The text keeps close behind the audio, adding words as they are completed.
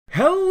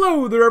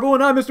Hello there everyone,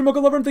 I'm Mr.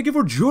 Mocha Lover and thank you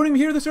for joining me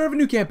here this start of a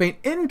new campaign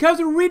in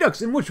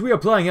Kaiserredux, in which we are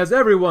playing as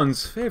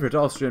everyone's favorite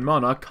Austrian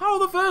monarch,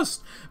 Karl I,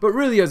 but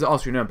really as the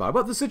Austrian Empire,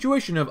 but the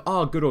situation of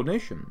our good old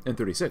nation in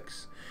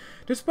 36.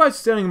 Despite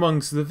standing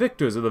amongst the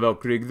victors of the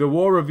Weltkrieg, the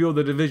war revealed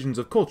the divisions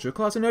of culture,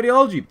 class, and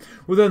ideology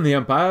within the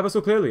empire ever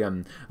so clearly,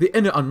 and the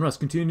inner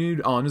unrest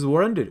continued on as the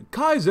war ended.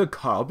 Kaiser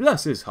Karl,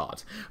 bless his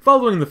heart,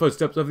 following the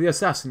footsteps of the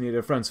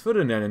assassinated Franz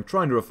Ferdinand and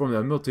trying to reform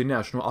the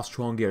multinational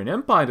Austro-Hungarian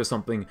Empire into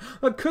something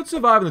that could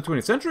survive in the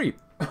 20th century,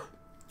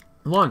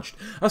 launched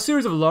a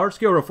series of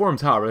large-scale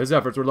reforms. However, his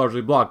efforts were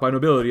largely blocked by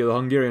nobility of the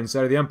Hungarian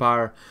side of the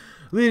empire,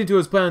 leading to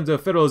his plans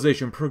of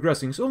federalization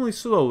progressing only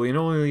slowly and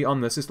only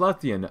on the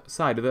Cisleithanian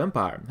side of the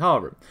empire.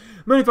 However,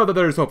 many thought that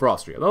there was hope for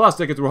Austria. The last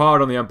decades were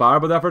hard on the empire,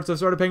 but the efforts have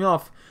started paying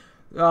off.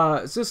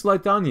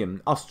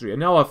 Cisleithanian Austria,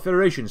 now a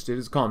federation state,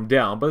 has calmed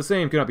down, but the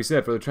same cannot be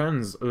said for the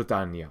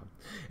Transleithania.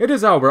 It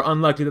is, however,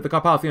 unlikely that the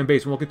Carpathian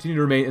basin will continue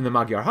to remain in the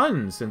Magyar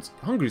hands, since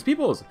Hungary's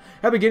peoples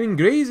have been getting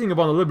grazing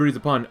upon the liberties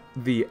upon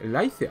the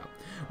Lythia,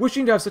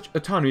 wishing to have such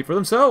autonomy for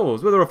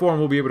themselves. Whether reform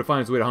will be able to find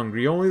its way to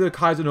Hungary, only the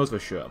Kaiser knows for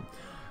sure.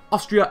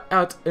 Austria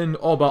at an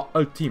Ober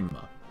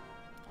Ultima.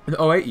 The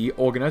OAE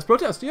organized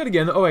protest. Yet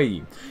again, the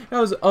OAE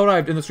has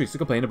arrived in the streets to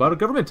complain about a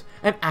government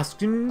and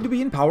asking to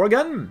be in power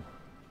again.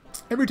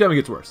 Every time it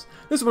gets worse.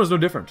 This one is no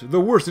different. The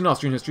worst in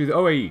Austrian history, the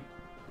OAE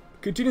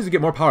continues to get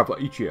more powerful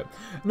each year,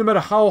 no matter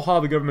how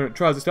hard the government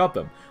tries to stop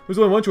them. There's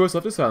only one choice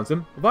left to silence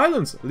them: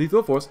 violence,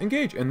 lethal force,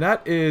 engage, and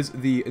that is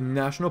the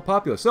national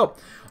populace. So,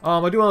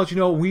 I do want to let you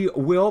know we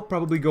will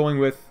probably going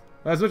with,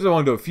 as much as I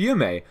want to go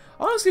Fiume,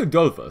 I want to see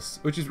Adolphus,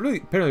 which is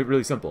apparently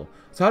really simple.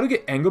 So how to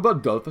get Engelbert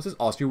Adolphus as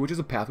Austria, which is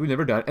a path we've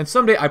never done, and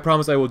someday I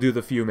promise I will do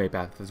the Fiume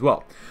path as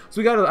well.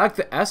 So we got to elect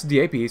the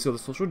SDAP, so the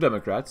Social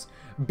Democrats,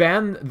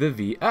 ban the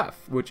VF,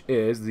 which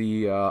is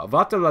the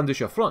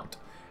Vaterlandische Front,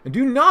 and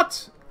do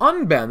not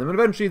unban them, and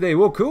eventually they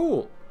will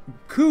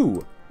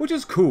coup, which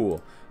is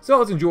cool. So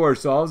let's enjoy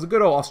ourselves, a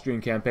good old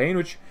Austrian campaign,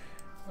 which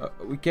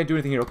we can't do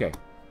anything here. Okay,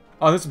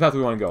 oh, this is the path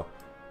we want to go.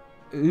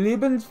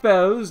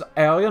 Liebenfels,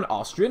 alien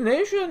Austrian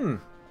nation.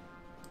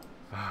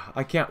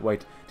 I can't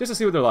wait just to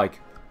see what they're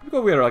like. We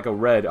go like a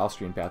red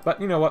Austrian path,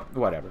 but you know what?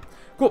 Whatever.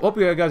 Cool. Hope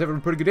you guys have a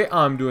pretty good day.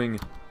 I'm doing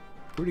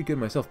pretty good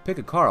myself. Pick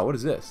a Karl. What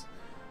is this?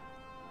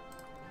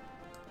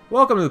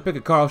 Welcome to the Pick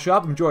a Karl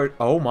shop. Enjoy it.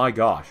 Oh my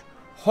gosh.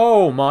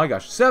 Oh my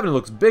gosh. 7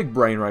 looks big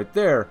brain right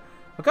there.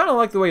 I kind of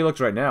like the way he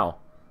looks right now.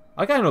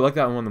 I kind of like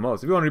that one the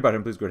most. If you want to read about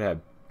him, please go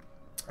ahead.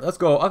 Let's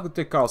go. I'll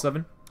take Karl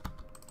 7.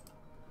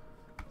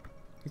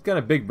 He's got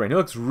a big brain. He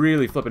looks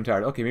really flippin'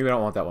 tired. Okay, maybe I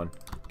don't want that one.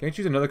 Can I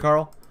choose another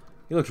Karl?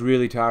 He looks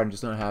really tired and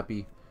just not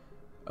happy.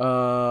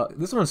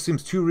 This one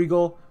seems too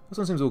regal. This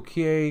one seems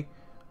okay.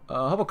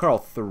 How about Karl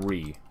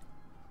 3?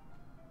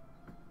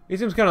 He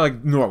seems kind of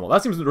like normal.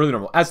 That seems really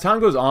normal. As time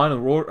goes on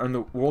and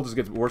the world just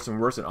gets worse and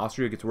worse and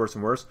Austria gets worse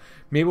and worse,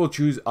 maybe we'll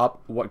choose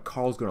up what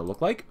Karl's going to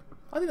look like.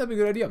 I think that'd be a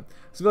good idea.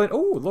 Civilian,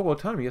 oh, local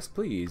autonomy, yes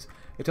please.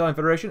 Italian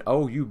Federation,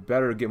 oh, you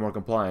better get more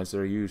compliance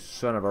there, you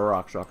son of a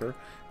rock shocker.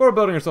 But we're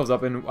building ourselves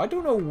up, and I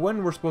don't know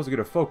when we're supposed to get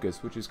a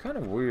focus, which is kind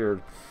of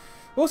weird.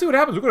 We'll see what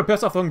happens. We're going to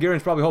piss off the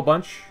Hungarians probably a whole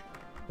bunch.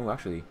 Oh,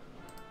 actually,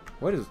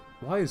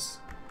 why is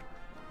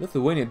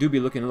Lithuania do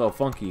be looking a little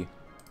funky?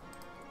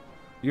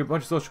 You're a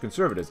bunch of social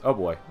conservatives. Oh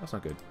boy, that's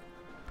not good.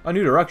 A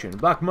new direction.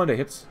 Black Monday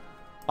hits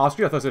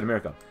Austria, I thought I said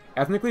America.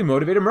 Ethnically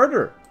motivated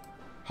murder.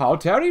 How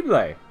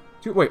terrible.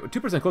 Wait,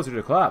 2% closer to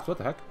the collapse. What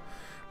the heck?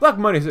 Black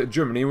Monday hit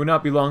Germany would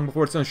not be long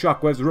before it sent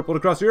shockwaves rippled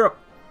across Europe.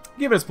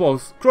 Given its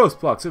close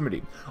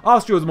proximity,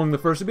 Austria was among the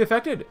first to be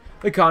affected.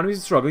 The economy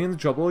is struggling and the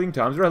troubling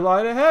times are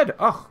lying ahead.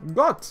 Ugh,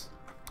 God.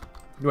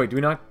 Wait, do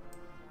we not?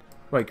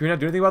 Wait, can we not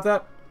do anything about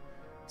that?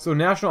 So,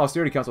 National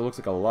Austerity Council looks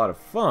like a lot of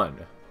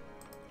fun.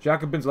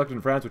 Jacobins elected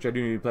in France, which I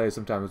do need to play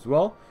sometime as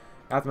well.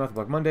 Aftermath of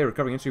Black Monday,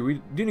 recovering industry, we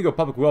do need to go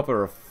public welfare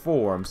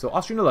reform. So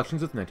Austrian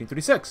elections of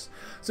 1936.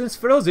 Since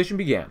federalization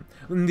began,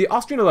 the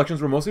Austrian elections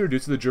were mostly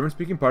reduced to the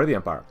German-speaking part of the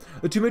empire.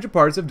 The two major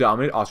parties have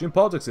dominated Austrian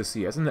politics, the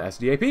CS and the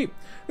SDAP.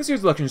 This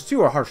year's elections,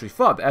 too, are harshly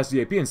fought. The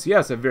SDAP and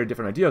CS have very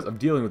different ideas of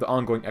dealing with the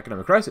ongoing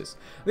economic crisis.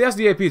 The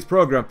SDAP's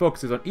program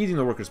focuses on easing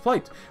the workers'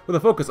 plight, with a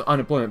focus on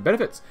unemployment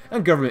benefits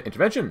and government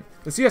intervention.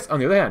 The CS, on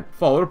the other hand,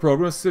 followed a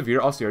program of severe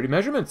austerity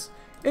measurements.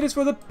 It is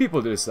for the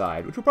people to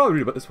decide, which we'll probably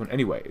read about this one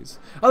anyways.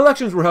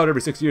 Elections were held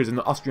every 6 years in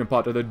the Austrian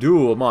part of the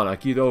dual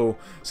monarchy, though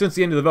since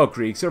the end of the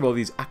Weltkrieg, several of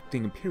these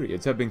acting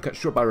periods have been cut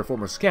short by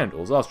reformer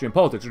scandals. Austrian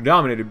politics are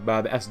dominated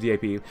by the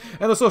SDAP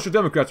and the Social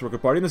Democrats Worker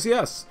Party and the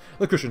CS,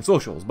 the Christian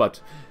Socials,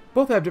 but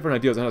both have different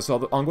ideas on how to solve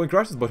the ongoing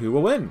crisis, but who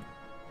will win?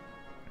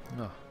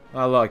 Oh,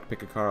 I like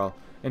Pick a Karl.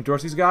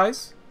 Endorse these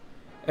guys?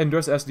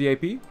 Endorse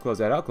SDAP? Close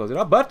that out,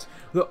 but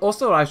the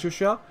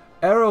Österreichische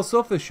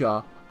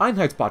Aerosophische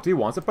Einheitsparty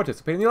wants to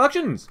participate in the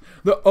elections.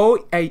 The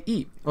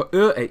OAE, or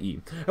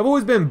ÖAE, have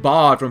always been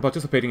barred from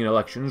participating in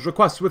elections,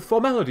 requests with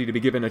formality to be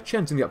given a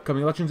chance in the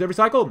upcoming elections every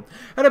cycle.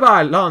 Headed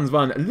by Lanz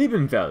von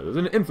Liebenfels,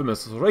 an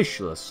infamous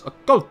racialist,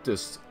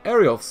 occultist,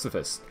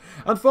 areosophist,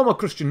 and former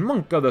Christian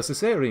monk of the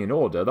Caesarean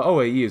order, the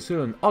OAE is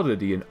still an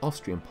oddity in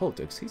Austrian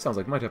politics. He sounds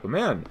like my type of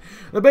man.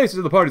 The basis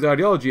of the party's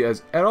ideology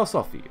is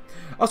Areosophy,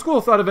 a school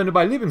of thought invented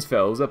by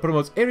Liebenfels that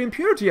promotes Aryan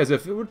purity as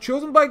if it were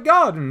chosen by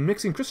God, and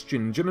mixing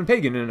Christian, German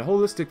pagan, and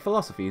holistic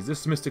philosophies.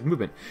 This mystic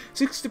movement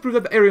seeks to prove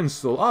that the Aryan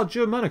soul, our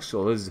Germanic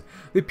soul, is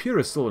the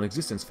purest soul in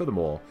existence.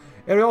 Furthermore,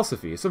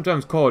 Areosophy,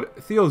 sometimes called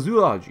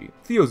theozoology,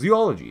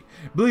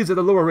 believes that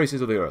the lower races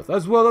of the earth,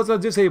 as well as the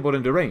disabled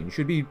and deranged,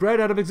 should be bred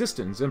out of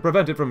existence and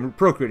prevented from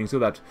procreating so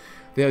that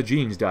their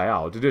genes die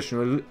out.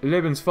 Additionally,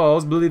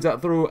 Liebenfels believes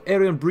that through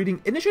Aryan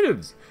breeding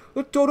initiatives,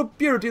 the total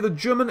purity of the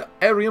German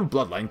Aryan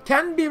bloodline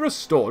can be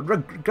restored,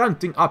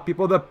 granting our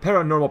people the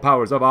paranormal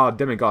powers of our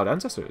demigod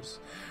ancestors.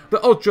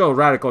 The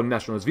ultra-radical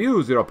nationalist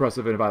views, their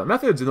oppressive and violent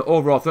methods, and the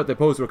overall threat they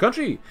pose to our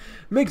country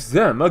makes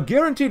them a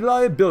guaranteed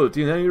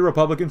liability in any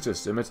Republican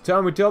system. It's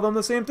time we tell them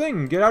the same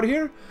thing. Get out of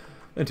here.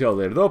 Until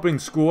later. The opening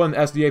school and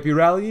SDAP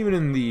rally, even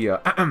in the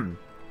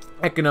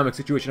economic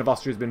situation of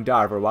Austria, has been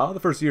dire for a while. The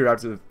first years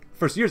after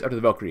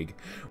the Weltkrieg,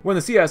 when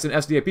the CS and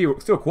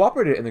SDAP still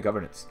cooperated in the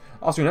governance.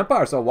 Austrian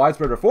Empire saw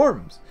widespread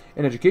reforms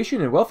in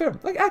education and welfare,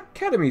 like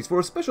academies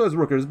for specialized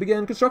workers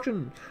began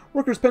construction.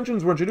 Workers'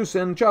 pensions were introduced,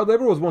 and child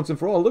labor was once and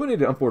for all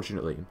eliminated,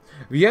 unfortunately.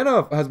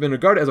 Vienna has been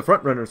regarded as a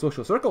front-runner in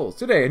social circles.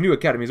 Today, a new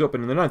academy is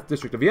open in the 9th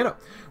district of Vienna,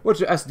 which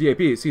the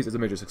SDAP sees as a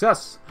major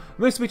success.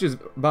 Many speeches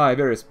by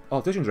various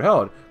politicians are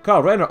held,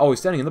 Karl Renner always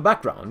standing in the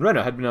background.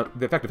 Renner had been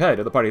the effective head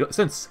of the party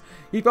since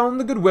he found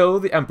the goodwill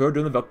of the emperor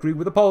during the Weltkrieg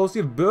with a policy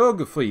of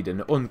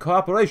Bürgerfrieden in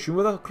cooperation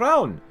with the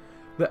crown.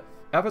 The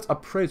efforts are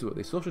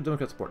praiseworthy. Social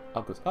Democrat support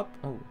goes up.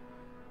 Oh.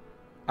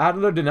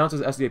 Adler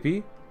denounces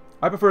SDAP.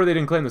 I prefer they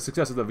didn't claim the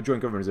success of the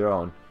joint government as their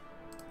own.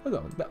 Hold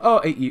on. The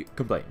OAE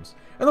complains.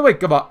 In the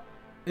wake of an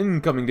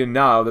incoming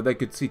denial that they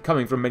could see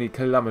coming from many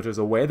kilometers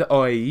away, the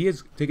OAE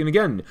is taken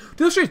again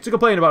to the streets to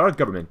complain about our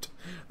government.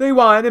 They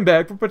whine and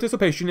beg for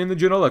participation in the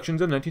general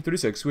elections of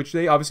 1936, which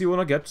they obviously will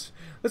not get.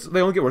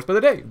 They only get worse by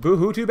the day.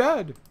 Boo-hoo, too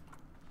bad.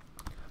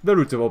 The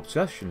roots of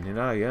obsession,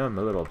 and I am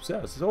a little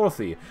obsessed.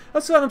 Orthy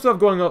has found himself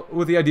going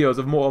with the ideas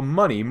of more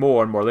money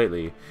more and more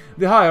lately.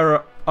 The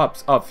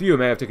higher-ups of few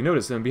may have taken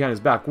notice, and behind his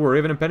back worry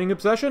of an impending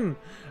obsession.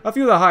 A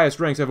few of the highest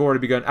ranks have already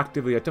begun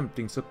actively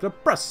attempting to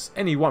suppress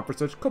any want for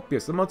such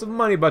copious amounts of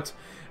money, but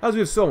as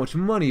we have so much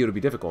money, it would be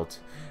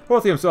difficult.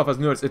 Orthy himself has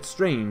noticed it's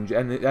strange,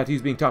 and that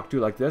he's being talked to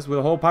like this, with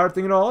the whole pirate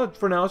thing and all.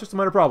 For now, it's just a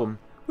minor problem.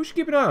 We should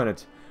keep an eye on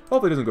it.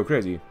 Hopefully it doesn't go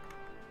crazy.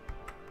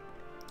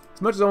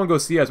 As much as I want to go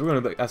CS, we're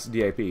going to the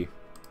SDAP.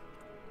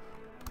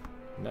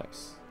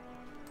 Nice.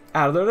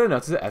 Adler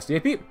announces the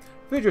SDAP.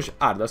 Friedrich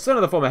Adler, son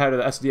of the former head of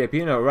the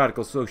SDAP and a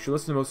radical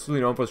socialist, and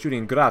mostly known for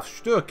shooting Graf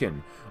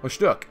Sturken, or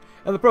Sturk,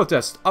 and the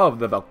protest of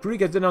the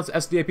Weltkrieg, has denounced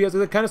SDAP as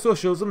the kind of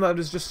socialism that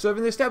is just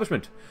serving the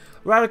establishment.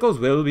 Radicals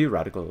will be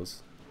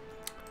radicals.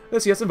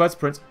 The CS invites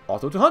Prince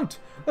Otto to hunt.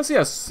 The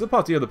CS, the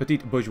party of the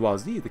petite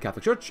bourgeoisie, the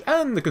Catholic Church,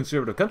 and the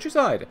conservative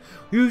countryside,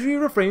 usually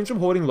refrains from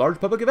holding large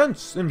public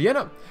events in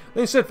Vienna.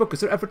 They instead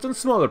focus their efforts on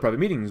smaller private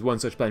meetings. One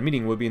such planned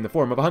meeting will be in the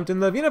form of a hunt in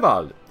the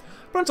Wienerwald.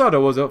 Prince Otto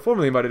was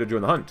formally invited to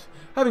join the hunt.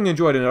 Having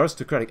enjoyed an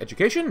aristocratic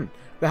education,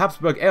 the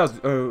Habsburg heirs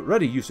are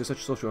already used to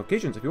such social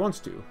occasions if he wants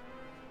to.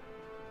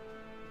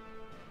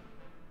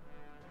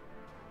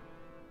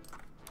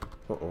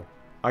 Uh-oh.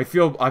 I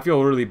feel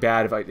really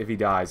bad if he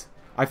dies.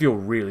 I feel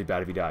really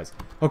bad if he dies.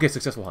 Okay,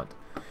 successful hunt.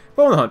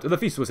 Following the hunt, the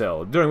feast was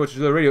held, during which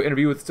the radio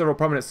interview with several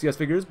prominent CS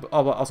figures, but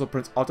also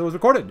Prince Otto, was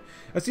recorded.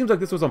 It seems like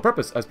this was on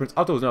purpose, as Prince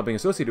Otto is now being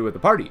associated with the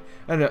party,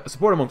 and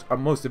support amongst our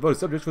most devoted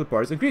subjects for the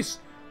party's increase.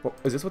 Well,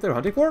 is this what they were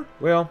hunting for?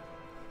 Well,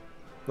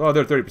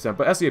 they're 30%,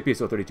 but SCAP is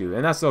still 32%,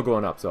 and that's still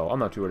going up, so I'm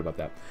not too worried about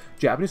that.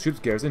 Japanese troops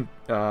garrison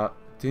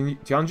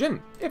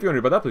Tianjin. If you're wondering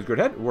about that, please go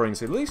ahead. Worrying to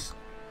say the least.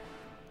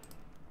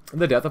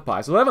 The death of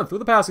Pius XI, with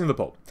the passing of the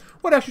Pope.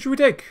 What action should we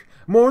take?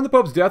 Mourn the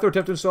Pope's death or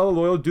attempt to install a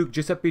loyal Duke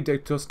Giuseppe de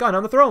Toscana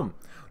on the throne?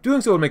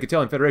 Doing so would make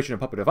Italian Federation a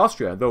puppet of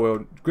Austria, though it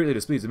would greatly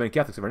displease the many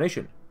Catholics of our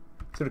nation.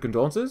 Consider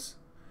condolences?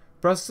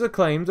 Press the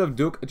claims of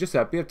Duke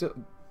Giuseppe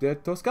de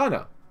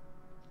Toscana.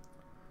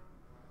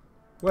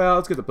 Well,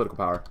 let's get the political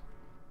power.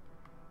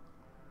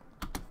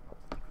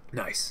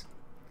 Nice.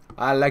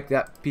 I like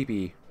that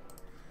PP.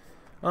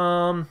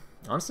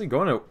 Honestly,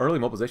 going to early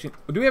mobilization.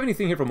 Do we have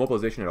anything here for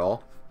mobilization at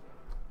all?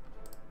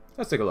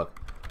 Let's take a look.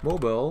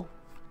 Mobile.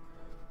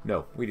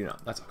 No, we do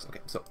not. That sucks.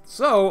 Okay,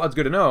 so that's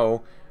good to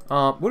know.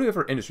 What do we have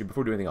for industry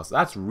before we do anything else?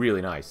 That's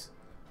really nice.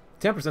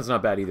 10% is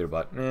not bad either,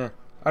 but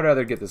I'd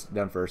rather get this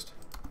done first.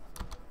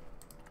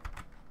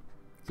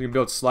 So we can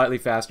build slightly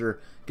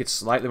faster, get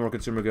slightly more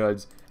consumer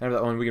goods, and after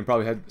that one we can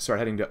probably start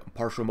heading to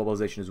partial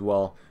mobilization as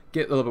well.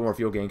 Get a little bit more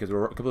fuel gain because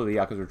we're completely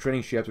out, because we're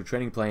training ships, we're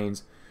training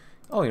planes.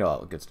 Oh, you know, all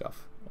that good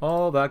stuff.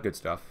 All that good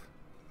stuff.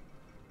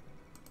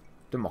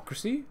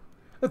 Democracy?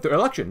 The third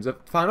elections. The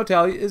final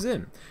tally is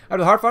in. After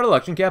the hard-fought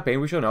election campaign,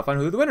 we shall now find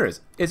who the winner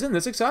is. Isn't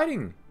this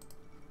exciting?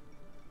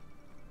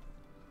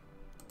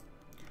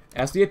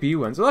 SDAP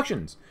wins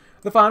elections.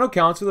 The final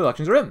counts for the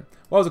elections are in.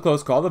 While it was a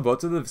close call, the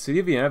votes of the city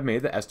of Vienna have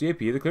made the SDAP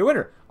the clear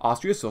winner.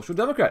 Austria's Social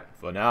Democrat.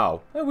 For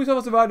now. And we still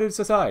have a divided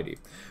society.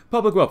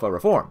 Public welfare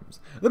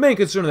reforms. The main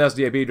concern of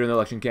the SDAP during the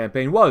election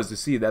campaign was to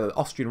see that the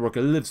Austrian worker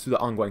lives through the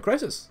ongoing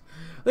crisis.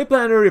 They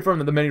plan to reaffirm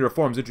the many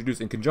reforms introduced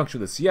in conjunction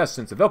with the CS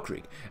since the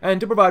Weltkrieg, and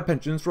to provide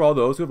pensions for all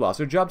those who have lost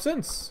their jobs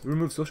since.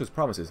 Remove socialist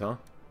promises, huh?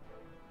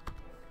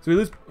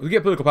 So we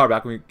get political power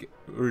back when we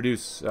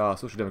reduce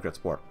Social Democrat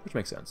support, which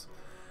makes sense.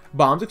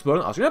 Bombs explode in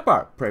the Austrian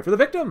Empire. Pray for the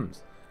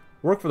victims.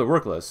 Work for the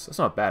workless. That's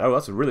not bad. Oh,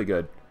 that's really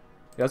good.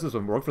 Yeah, this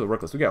one. Work for the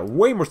workless. We got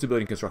way more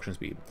stability and construction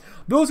speed.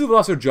 Those who have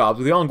lost their jobs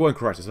with the ongoing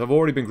crisis have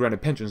already been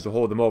granted pensions to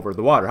hold them over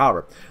the water.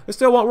 However, they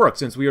still won't work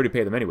since we already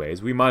pay them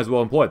anyways. We might as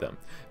well employ them.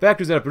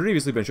 Factories that have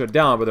previously been shut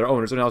down by their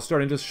owners are now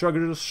starting to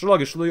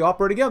sluggishly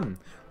operate again.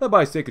 Led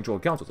by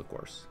state-controlled councils, of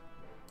course.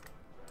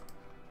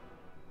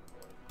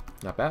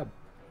 Not bad.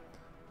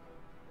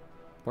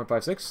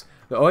 0.56.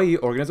 The OAE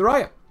organized a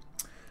riot.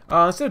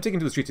 Instead of taking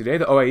to the streets today,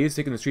 the OAE is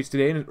taking the streets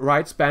today in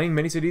riots spanning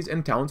many cities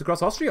and towns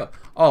across Austria.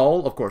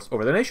 All, of course,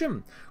 over the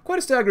nation. Quite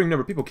a staggering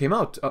number of people came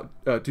out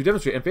to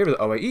demonstrate in favor of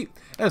the OAE,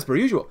 and as per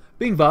usual,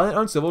 being violent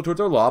and uncivil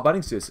towards our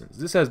law-abiding citizens.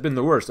 This has been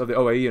the worst of the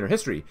OAE in our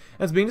history,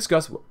 and is being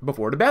discussed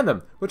before to ban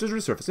them, which has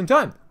resurfaced in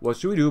time. What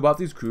should we do about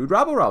these crude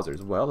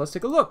rabble-rousers? Well, let's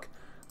take a look.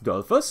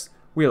 Dolphus,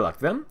 we elect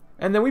them,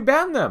 and then we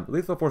ban them.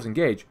 Lethal force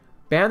engage.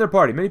 Ban their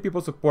party. Many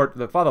people support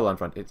the Fatherland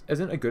Front. It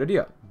isn't a good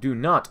idea. Do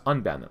not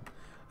unban them.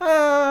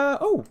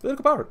 Oh,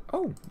 political power.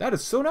 Oh, that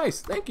is so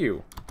nice. Thank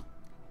you.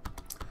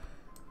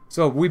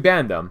 So, we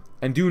ban them,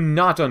 and do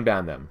not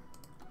unban them.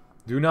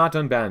 Do not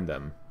unban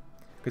them.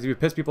 Because if you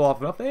piss people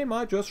off enough, they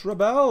might just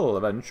rebel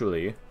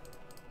eventually.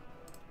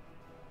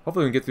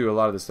 Hopefully we can get through a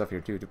lot of this stuff here,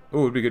 too.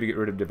 Oh, it would be good to get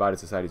rid of divided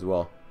society as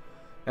well.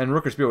 And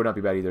worker spirit would not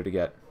be bad either to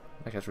get.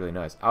 Actually, that's really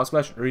nice.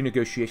 Ausgleich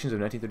renegotiations of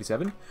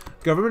 1937.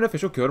 Government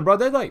official killed in broad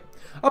daylight.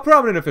 A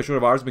prominent official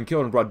of ours has been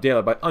killed in broad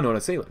daylight by an unknown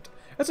assailant.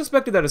 It's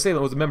suspected that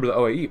assailant was a member of the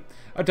OAE.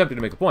 Attempting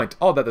to make a point,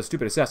 all that the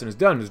stupid assassin has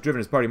done is driven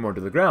his party more into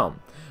the ground.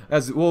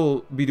 As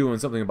we'll be doing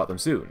something about them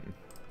soon.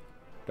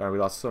 Darn, we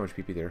lost so much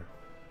PP there.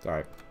 It's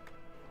alright.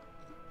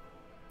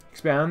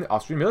 Expand the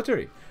Austrian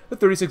military. The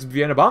 36th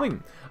Vienna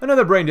bombing.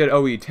 Another brain-dead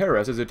OAE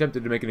terrorist has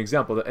attempted to make an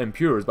example of the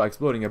impures by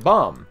exploding a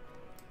bomb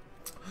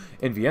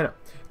in Vienna,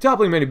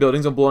 toppling many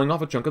buildings and blowing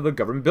off a chunk of the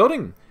government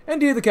building.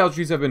 Indeed, the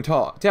casualties have been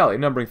tallied,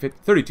 numbering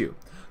 32.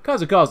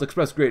 Kaiser Karl has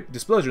expressed great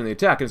displeasure in the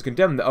attack and has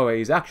condemned the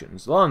OAE's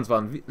actions. Lanz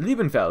von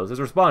Liebenfels has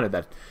responded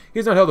that he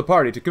has not held the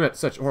party to commit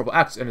such horrible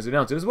acts and has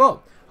announced it as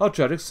well. How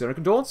tragic, send our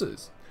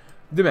condolences.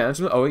 Demands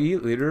from the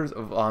OAE leaders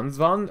of Lanz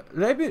von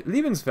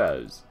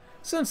Liebenfels.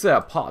 Since their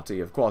party,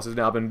 of course, has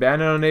now been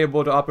banned and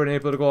unable to operate in any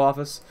political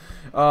office,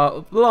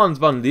 Lanz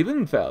von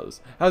Liebenfels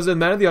has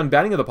demanded the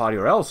unbanning of the party,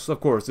 or else,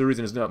 of course, the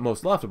reason is not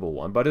most laughable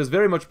one, but it is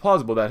very much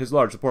plausible that his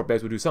large support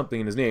base would do something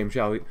in his name,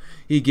 shall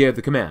he give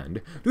the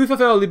command. Do we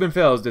fulfill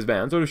Liebenfels'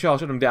 demands, or we shall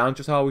shut him down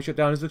just how we shut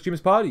down his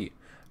extremist party?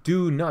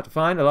 Do not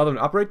allow them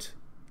to operate?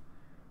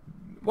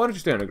 Why don't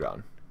you stay on the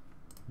ground?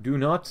 Do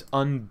not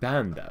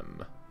unban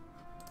them.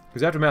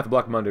 Because Aftermath of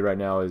Black Monday right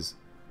now is...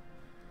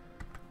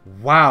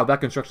 Wow,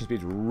 that construction speed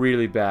is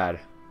really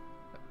bad.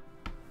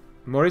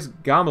 Maurice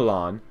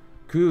Gamelin,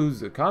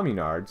 Kuz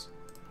Communards,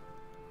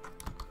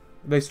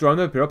 they stormed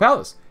the Imperial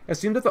Palace. It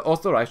seemed that the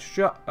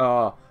Österreichische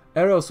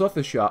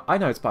Aerosophische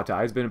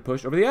Einheitspartei has been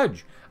pushed over the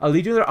edge. A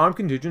legion of their armed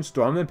contingent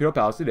stormed the Imperial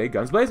Palace today,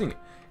 guns blazing.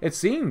 It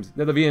seems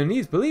that the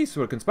Viennese police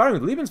were conspiring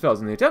with Liebenfels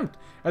in the attempt.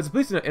 As the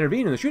police did not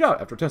intervene in the shootout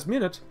after a tense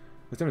minute,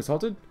 the attempt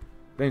assaulted.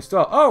 They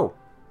installed... Oh!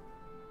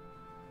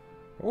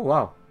 Oh,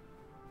 wow.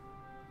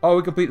 Oh,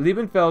 we complete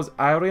Liebenfels'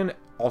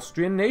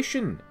 Austrian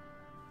nation.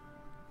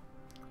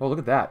 Oh, look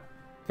at that.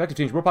 Effective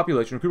change, more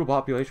population, recruitable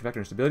population, factor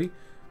instability.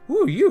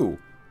 Who are you?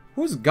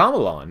 Who's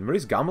Gamelin?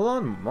 Maurice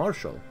Gamelin?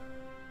 Marshal.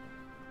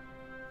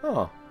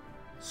 Oh.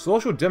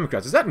 Social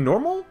Democrats. Is that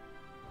normal?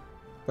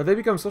 Have they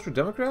become Social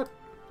Democrat?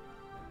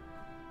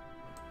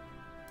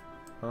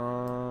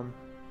 I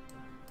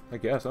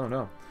guess. I don't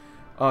know.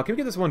 Can we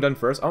get this one done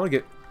first? I want to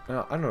get...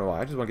 I don't know why.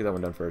 I just want to get that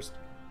one done first.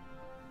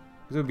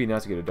 It would be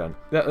nice to get it done.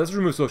 Let's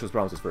remove socialist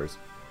promises first.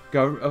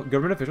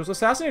 Government officials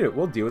assassinated.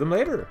 We'll deal with them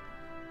later.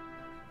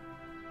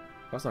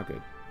 That's not good.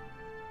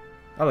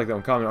 I like that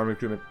one. Common army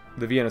recruitment.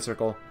 The Vienna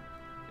Circle.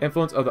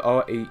 Influence of the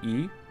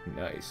OAE.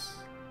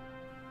 Nice.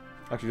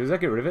 Actually, does that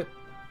get rid of it?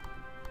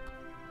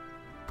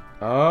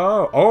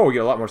 Oh, we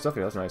get a lot more stuff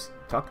here. That's nice.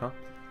 Tuck, huh?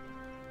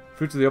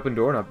 Fruits of the Open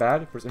Door. Not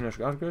bad. First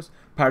international conquest.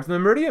 Pirates of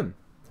the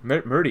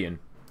Mediterranean.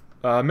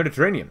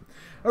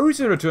 A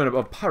recent return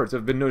of pirates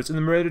have been noticed in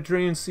the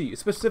Mediterranean Sea,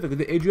 specifically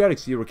the Adriatic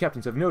Sea, where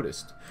captains have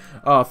noticed.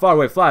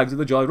 Faraway flags of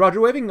the Jolly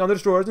Roger waving on the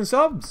destroyers and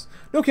subs.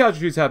 No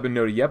casualties have been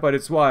noted yet, but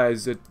it's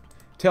wise to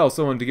tell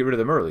someone to get rid of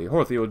them early.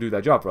 Hoi4 will do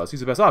that job for us. He's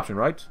the best option,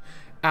 right?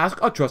 Ask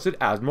a trusted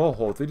Admiral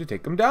Hoi4 to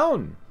take them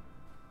down.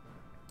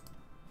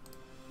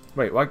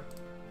 Wait, what?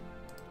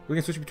 We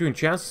can switch between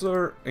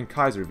Chancellor and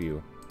Kaiser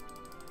view.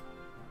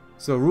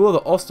 So, rule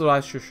of the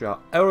Österreichische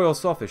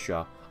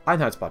Aerosophische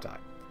Einheitspartei.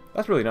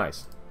 That's really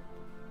nice.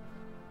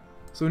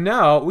 So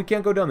now, we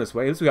can't go down this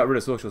way. At least we got rid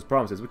of socialist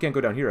promises. We can't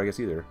go down here, I guess,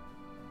 either.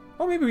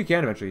 Oh, maybe we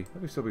can eventually.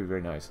 That would still be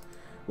very nice.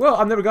 Well,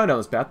 I've never gone down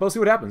this path, but we'll see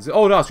what happens.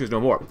 Old Austria's no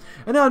more.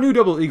 And now a new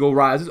double eagle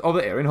rises over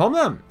the Aryan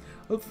homeland.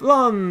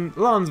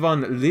 Lanz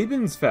von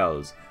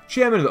Liebenfels,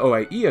 chairman of the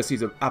OAE,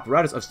 sees an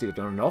apparatus of state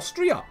in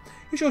Austria.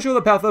 He shall show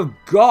the path of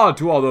God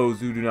to all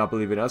those who do not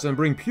believe in us and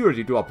bring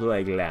purity to our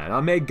plague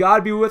land. May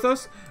God be with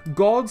us.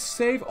 God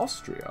save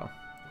Austria.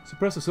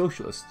 Suppress the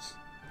socialists.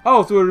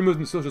 Oh, so we're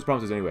removing socialist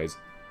promises anyways.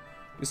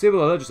 Disable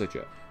the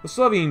legislature. The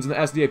Slovenes and the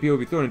SDAP will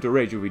be thrown into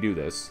rage if we do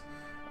this.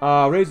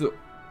 Raise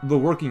the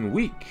working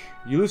week.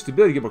 You lose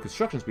stability, get more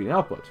construction speed and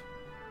output.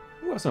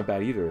 Ooh, that's not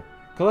bad either.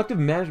 Collective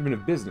management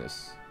of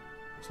business.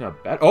 It's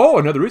not bad. Oh,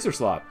 another research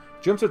slot.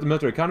 Jumpstart the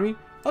military economy.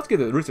 Let's get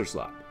the research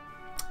slot.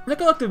 The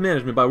collective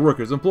management by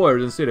workers,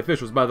 employers, and state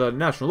officials by the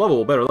national level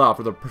will better allow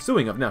for the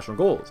pursuing of national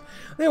goals.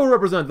 They will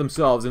represent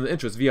themselves in the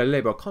interests via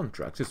labor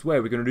contracts. This way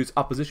we can reduce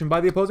opposition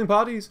by the opposing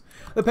parties.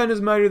 The pen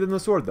is mightier than the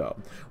sword, though.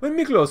 When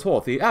Miklos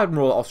Hoi4,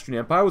 admiral of the Austrian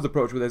Empire, was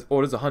approached with his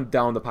orders to hunt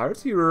down the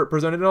pirates, he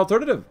presented an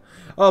alternative,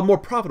 a more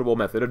profitable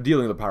method of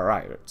dealing with the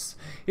pirates.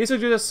 He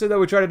suggested that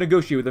we try to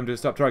negotiate with them to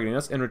stop targeting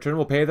us. In return,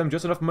 we'll pay them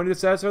just enough money to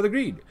satisfy their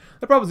greed.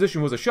 The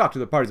proposition was a shock to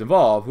the parties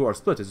involved, who are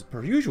split as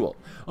per usual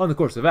on the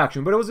course of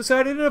action, but it was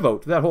decided in a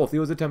vote that Hoi4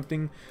 was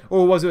attempting,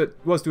 or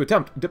was to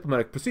attempt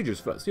diplomatic procedures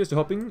first. Here's to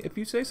hoping if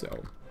you say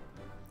so.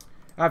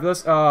 After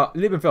this,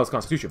 Liebenfels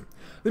Constitution.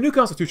 The new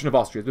Constitution of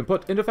Austria has been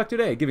put into effect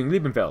today, giving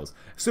Liebenfels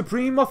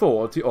supreme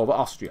authority over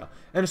Austria,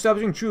 and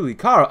establishing truly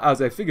Karl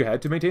as a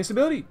figurehead to maintain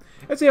stability.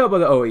 It's held by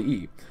the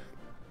OAE.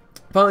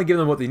 Finally giving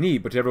them what they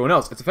need, but to everyone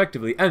else, it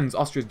effectively ends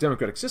Austria's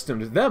democratic system.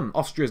 To them,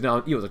 Austria is now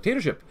an evil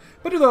dictatorship.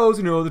 But to those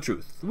who know the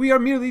truth, we are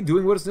merely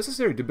doing what is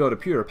necessary to build a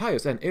pure,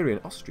 pious, and Aryan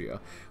Austria.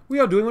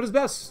 We are doing what is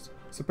best.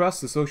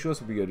 Suppress the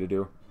socialists would be good to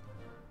do.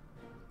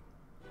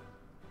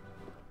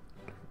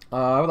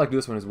 I would like to do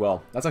this one as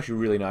well. That's actually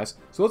really nice.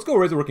 So let's go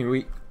raise the working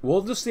week.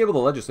 We'll disable the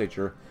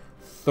legislature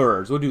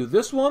third. So we'll do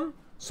this one,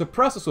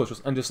 suppress the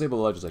socialists, and disable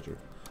the legislature.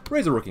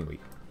 Raise the working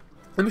week.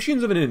 The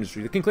machines of an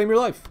industry that can claim your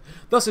life.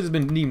 Thus, it has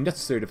been deemed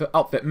necessary to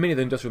outfit many of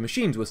the industrial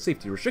machines with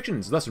safety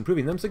restrictions, thus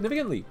improving them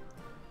significantly.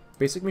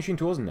 Basic machine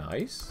tools,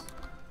 nice.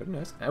 Very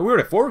nice. And we're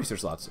at 4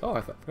 research slots. Oh,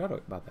 I forgot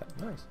about that.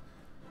 Nice.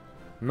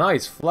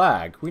 Nice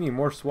flag. We need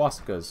more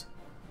swastikas.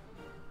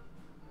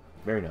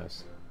 Very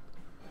nice.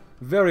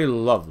 Very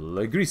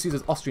lovely. Greece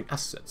seizes Austrian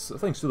assets,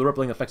 thanks to the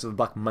rippling effects of the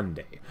Black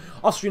Monday.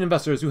 Austrian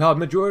investors who have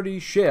majority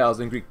shares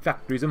in Greek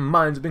factories and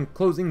mines have been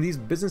closing these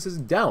businesses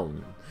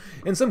down.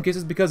 In some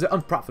cases because they're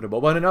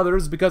unprofitable, but in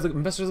others because the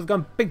investors have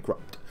gone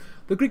bankrupt.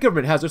 The Greek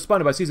government has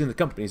responded by seizing the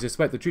companies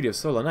despite the Treaty of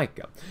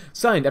Salonika,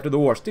 signed after the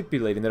war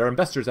stipulating that our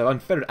investors have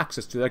unfettered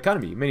access to their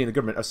economy. Many in the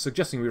government are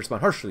suggesting we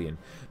respond harshly and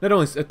not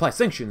only apply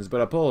sanctions,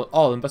 but pull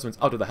all investments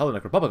out of the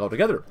Hellenic Republic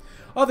altogether.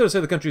 Others say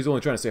the country is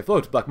only trying to stay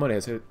afloat. Black money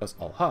has hit us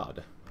all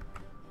hard.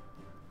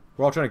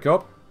 We're all trying to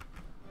cope.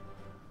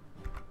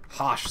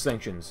 Harsh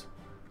sanctions.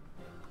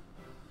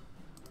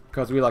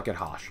 Because we like it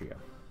harsh here.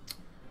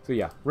 So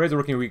yeah, raise the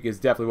working week is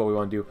definitely what we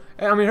want to do.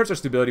 And, I mean, it hurts our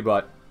stability,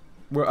 but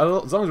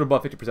as long as we're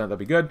above 50%, that'd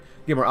be good.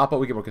 Get more output,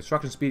 we get more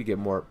construction speed, get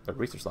more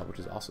research slot, which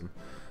is awesome.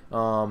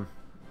 Well,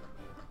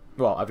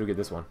 after we get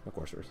this one, of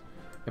course first.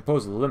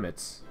 Impose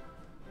limits.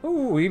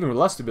 Ooh, even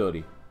less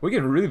stability. We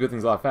can really build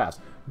things a lot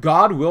fast.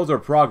 God wills our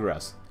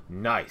progress.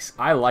 Nice.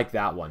 I like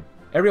that one.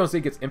 Everyone say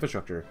gets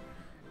infrastructure.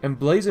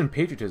 Emblazon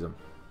patriotism.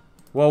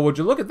 Well, would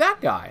you look at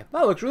that guy?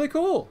 That looks really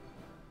cool.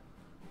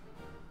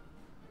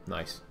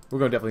 Nice. We're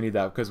going to definitely need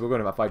that because we're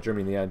going to fight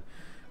Germany in the end.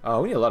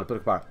 We need a lot of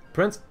political power.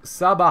 Prince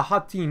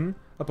Sabahattin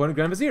appointed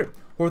Grand Vizier.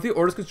 Hoi4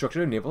 orders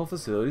construction of naval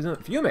facilities in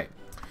Fiume.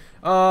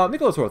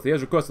 Nicholas Hoi4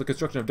 has requested the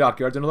construction of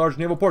dockyards and a large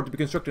naval port to be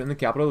constructed in the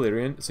capital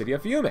Illyrian city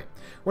of Fiume.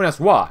 When asked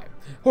why,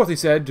 Hoi4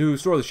 said to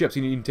store the ships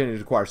he intended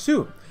to acquire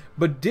soon,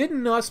 but did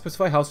not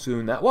specify how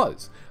soon that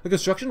was. The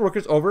construction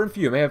workers over in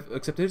Fiume have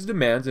accepted his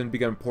demands and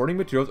begun porting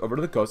materials over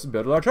to the coast to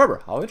build a large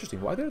harbor. How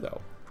interesting. Why there, though?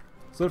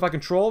 Solidify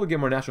control, we get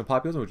more national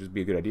populism, which would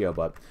be a good idea,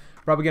 but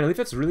propaganda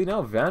leaflets, really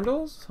now?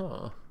 Vandals?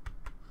 Huh.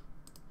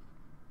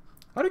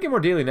 How do we get more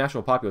daily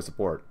national popular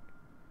support?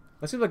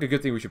 That seems like a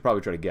good thing we should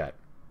probably try to get.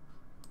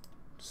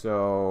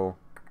 So,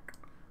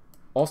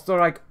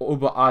 Österreich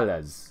über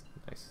alles.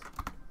 Nice.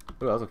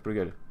 Oh, that looks pretty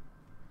good.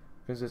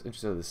 Business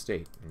interest of the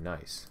state.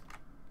 Nice.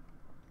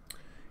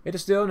 It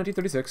is still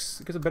 1936.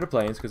 Because of better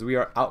planes, because we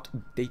are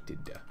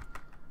outdated.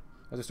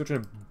 As we're still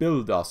trying to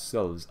build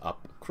ourselves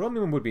up.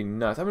 Chromium would be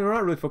nice. I mean, we're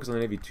not really focused on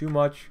the Navy too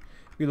much.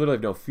 We literally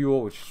have no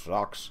fuel, which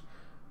sucks.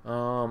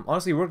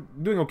 Honestly, we're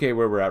doing okay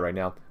where we're at right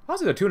now.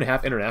 How's it a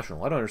 2.5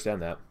 international? I don't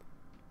understand that.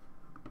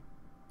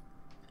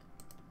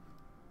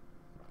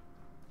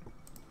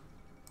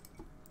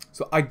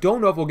 So I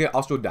don't know if we'll get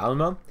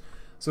Austro-Dalma.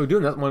 So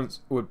doing that one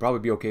would probably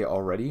be okay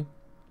already.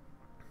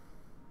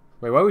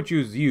 Wait, why would we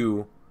choose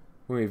you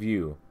when we have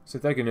you?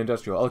 Synthetic and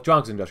industrial.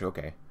 Electronics industrial,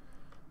 okay.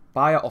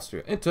 Via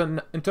Austria.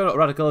 Internal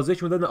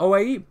radicalization within the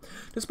OAE.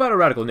 Despite our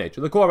radical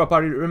nature, the core of our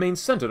party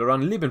remains centered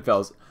around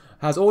Liebenfels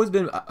has always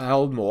been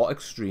held more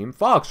extreme,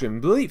 far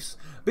extreme beliefs,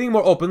 being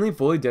more openly and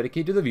fully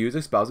dedicated to the views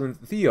espoused in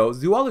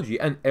theozoology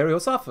and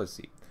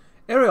Ariosophy.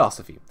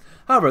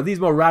 However, these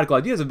more radical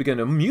ideas have begun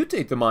to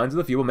mutate the minds of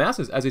the feeble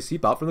masses as they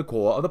seep out from the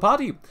core of the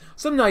party.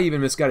 Some naive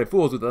and misguided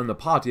fools within the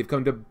party have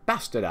come to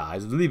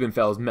bastardize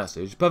Liebenfels'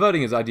 message,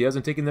 perverting his ideas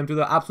and taking them to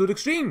the absolute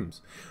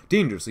extremes.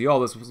 Dangerously, all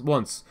this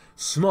once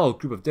small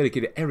group of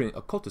dedicated erring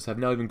occultists have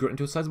now even grown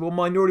into a sizable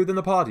minority within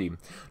the party.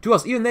 To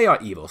us, even they are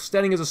evil,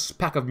 standing as a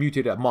pack of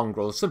mutated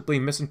mongrels, simply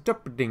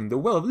misinterpreting the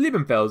will of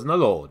Liebenfels and the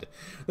Lord.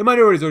 The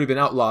minority has already been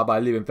outlawed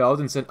by Liebenfels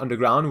and sent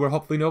underground, where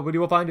hopefully nobody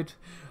will find it.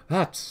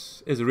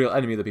 That is a real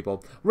enemy of the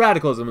people.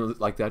 Radicalism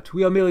like that,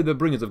 we are merely the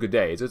bringers of good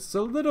days. It's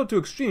a little too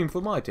extreme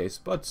for my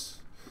taste, but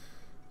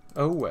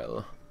oh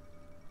well.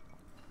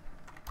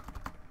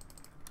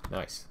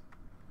 Nice.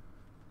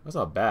 That's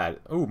not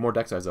bad. Oh, more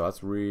deck size though.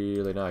 That's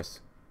really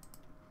nice.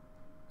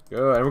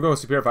 Good. And we're going with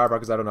Superior Firepower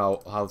because I don't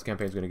know how this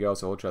campaign's going to go,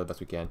 so we'll try the best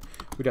we can.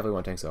 We definitely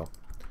want tanks though.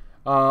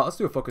 Let's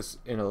do a focus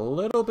in a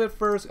little bit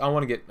first. I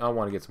want to get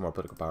some more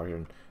political power here.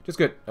 And just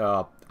get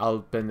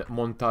Alpen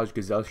Montage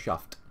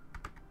Gesellschaft.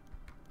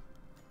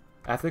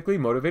 Ethically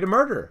motivated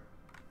murder.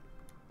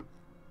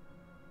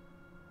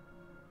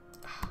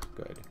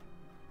 Good.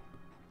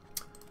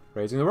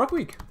 Raising the work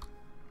week.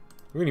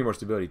 We need more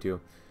stability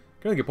too.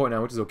 Can only get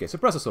 0.9, which is okay.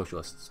 Suppress the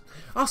socialists.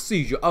 Our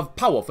seizure of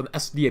power from the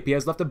SDAP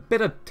has left a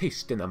bitter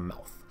taste in their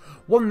mouth.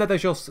 One that they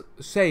shall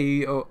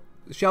say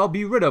shall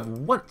be rid of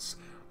once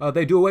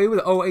they do away with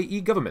the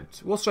OAE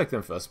government. We'll strike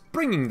them first,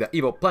 bringing their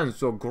evil plans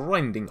to a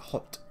grinding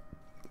halt.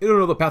 They don't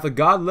know the path of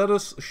God, let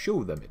us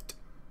show them it.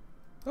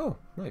 Oh,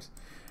 nice.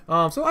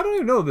 So I don't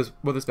even know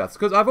what this path is,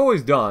 because I've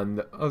always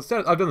done, I've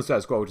done the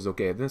status quo, which is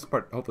okay. This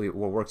part hopefully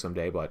will work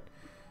someday, but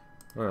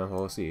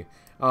we'll see.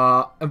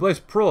 Embrace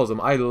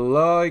pluralism. I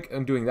like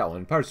doing that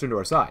one. Pirates turn to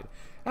our side.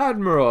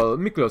 Admiral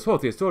Miklos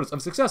Hothi has told us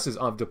of successes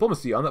of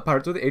diplomacy on the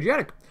pirates of the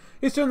Adriatic.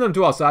 He's turned them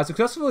to our side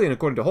successfully, and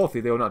according to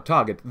Hothi, they will not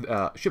target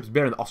ships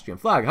bearing the Austrian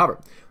flag. However,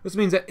 this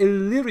means that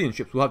Illyrian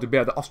ships will have to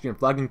bear the Austrian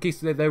flag in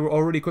case they were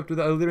already equipped with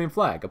the Illyrian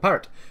flag. A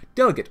pirate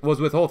delegate was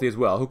with Hothi as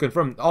well, who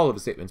confirmed all of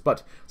his statements,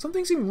 but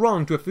something seemed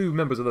wrong to a few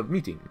members of the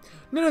meeting.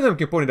 None of them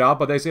can point it out,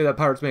 but they say that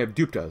pirates may have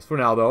duped us. For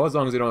now, though, as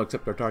long as they don't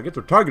accept our targets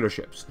or target our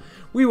ships,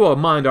 we will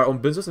mind our own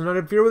business and not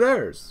interfere with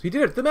theirs. He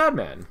did it, the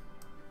madman.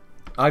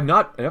 I've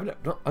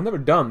never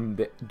done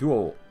the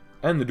dual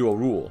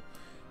rule.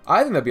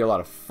 I think that'd be a lot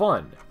of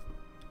fun.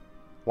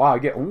 Wow, I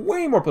get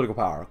way more political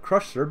power.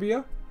 Crush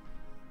Serbia.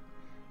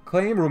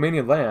 Claim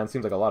Romanian land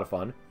seems like a lot of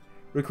fun.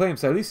 Reclaim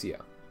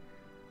Silesia.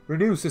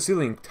 Renew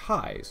Sicilian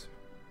ties.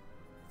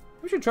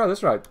 We should try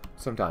this route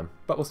sometime,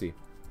 but we'll see.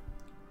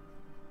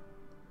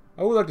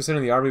 I would like to send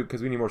in the army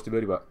because we need more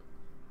stability, but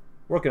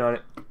working on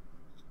it.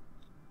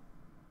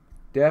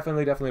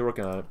 Definitely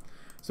working on it.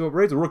 So it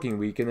raids a working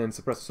week and then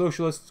suppress the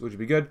socialists, which would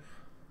be good.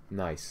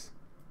 Nice.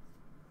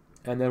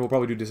 And then we'll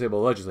probably do disable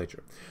the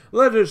legislature.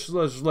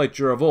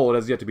 Legislature of old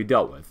has yet to be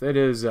dealt with. It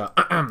is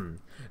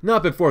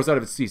not been forced out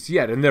of its seats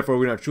yet, and therefore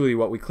we're not truly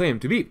what we claim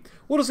to be.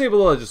 We'll disable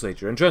the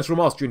legislature and transform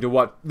Austria into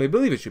what they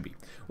believe it should be,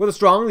 with a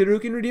strong leader who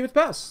can redeem its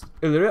past.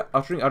 Illyria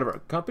ushering out of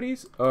our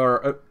companies,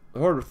 or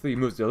Hothi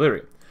moves to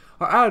Illyria.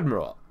 Our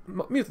admiral,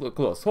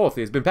 Miklos Hothi,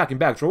 has been packing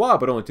bags for a while,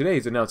 but only today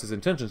he's announced his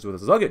intentions with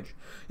his luggage.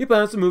 He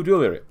plans to move to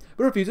Illyria,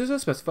 but refuses to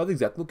specify the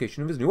exact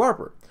location of his new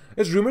harbor.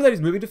 It's rumored that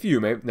he's moving to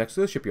Fiume, next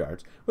to the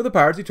shipyards, with the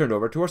pirates he turned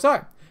over to our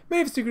side.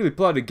 Many have secretly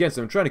plotted against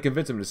him, trying to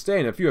convince him to stay,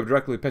 and a few have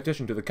directly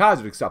petitioned to the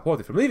Kaiser to stop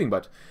Hothi from leaving,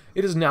 but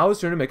it is now his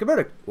turn to make a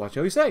verdict. What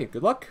shall we say?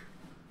 Good luck.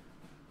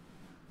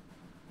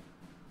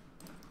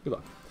 Good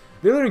luck.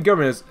 The Illyrian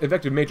government has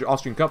evicted major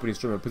Austrian companies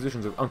from their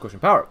positions of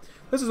unquestioned power.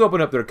 This has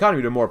opened up their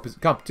economy to more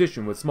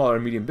competition with smaller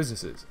and medium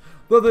businesses.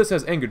 Though this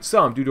has angered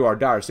some due to our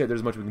dire state,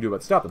 there's much we can do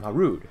about to stop them. How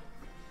rude.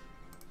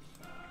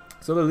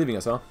 So they're leaving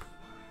us, huh?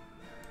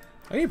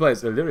 I need to play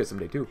as Illyria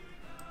someday, too.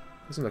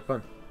 This seems like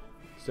fun.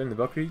 Starting the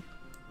Valkyrie.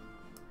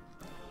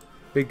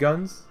 Big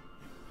guns.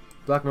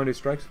 Black Monday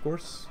strikes, of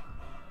course.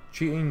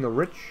 Cheating the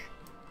rich.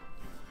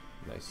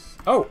 Nice.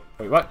 Oh!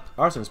 Wait, what?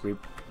 Arson spree.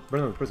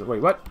 Burn them to prison.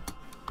 Wait, what?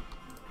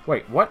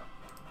 Wait, what?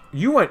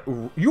 You went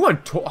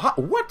to...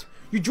 What?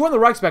 You join the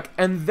Reichsbank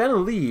and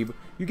then leave.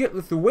 You get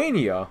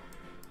Lithuania.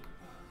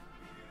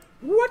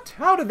 What?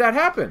 How did that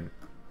happen?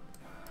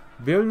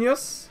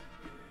 Vilnius?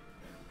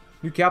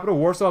 New capital?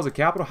 Warsaw is a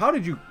capital? How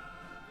did you...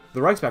 The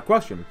Reichsbank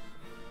question.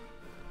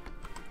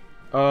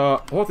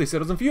 Hothi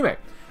settles in Fiume.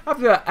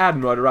 After the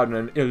admiral arrived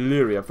in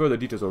Illyria, further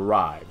details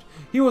arrived.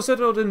 He was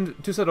settled in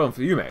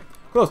Fiume,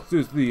 close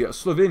to the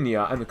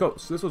Slovenia and the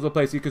coast. This was a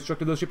place he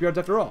constructed those shipyards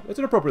after all. It's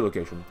an appropriate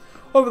location.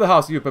 Over the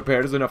house he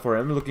prepared is enough for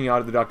him. Looking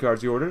out at the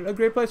dockyards he ordered, a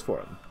great place for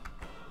him.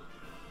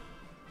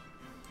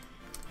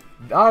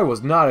 I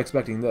was not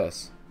expecting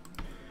this.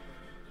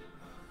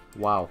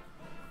 Wow.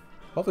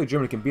 Hopefully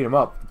Germany can beat him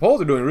up. The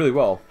Poles are doing really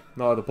well.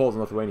 No, the Poles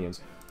and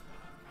Lithuanians.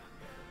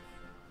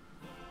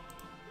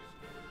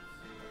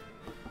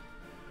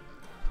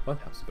 One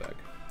Habsburg.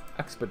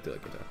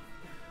 Expedilicata.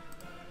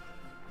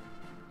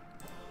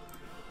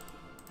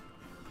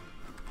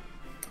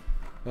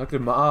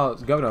 Elected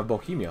governor of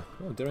Bohemia.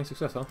 Oh, daring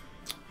success, huh?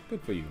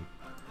 Good for you.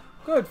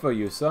 Good for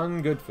you,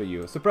 son. Good for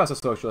you. Suppress the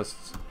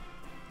socialists.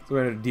 So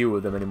we're going to deal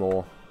with them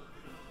anymore.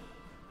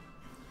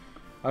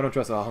 I don't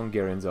trust the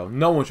Hungarians, though.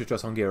 No one should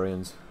trust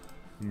Hungarians.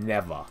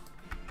 Never.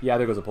 Yeah,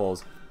 there goes the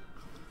Poles.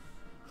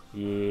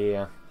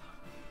 Yeah.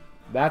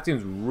 That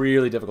seems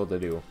really difficult to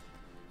do.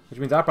 Which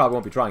means I probably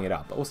won't be trying it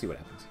out, but we'll see what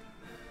happens.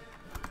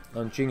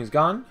 Unching is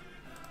gone.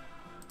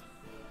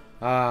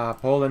 Ah,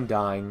 Poland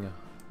dying.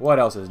 What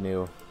else is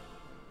new?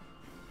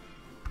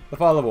 The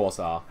fall of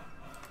Warsaw.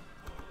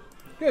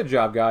 Good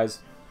job, guys.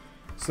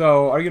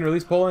 So, are you going to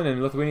release Poland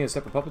and Lithuania as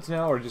separate puppets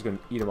now, or are you just going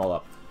to eat them all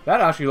up?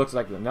 That actually looks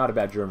like not a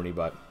bad Germany,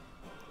 but...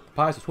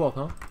 Pius the 12th,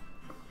 huh?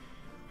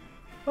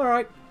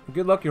 Alright.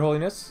 Good luck, your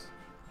holiness.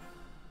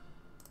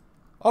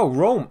 Oh,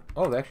 Rome.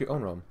 Oh, they actually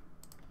own Rome.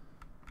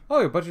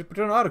 Oh, a bunch of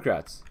paternal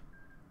autocrats.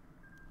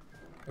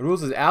 It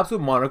rules as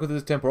absolute monarch with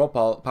his temporal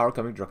power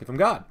coming directly from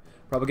God.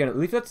 Propaganda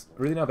leaflets?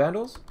 Really now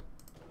vandals?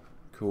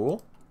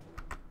 Cool.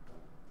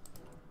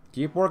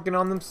 Keep working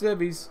on them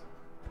civvies.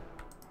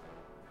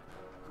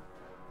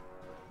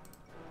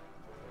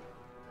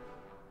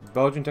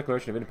 Belgian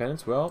Declaration of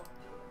Independence. Well,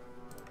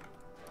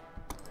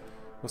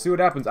 we'll see what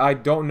happens. I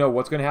don't know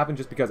what's going to happen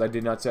just because I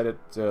did not set it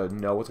to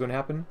know what's going to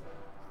happen.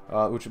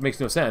 Which makes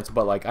no sense,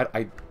 but like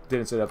I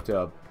didn't set up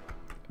to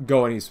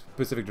go any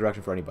specific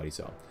direction for anybody,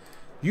 so.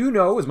 You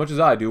know as much as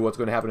I do what's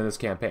going to happen in this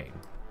campaign.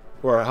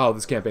 Or how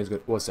this campaign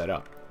was set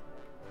up.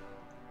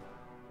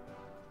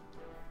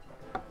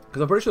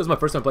 Because I'm pretty sure this is my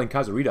first time playing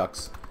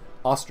Kaiserredux,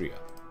 Austria.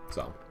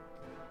 So.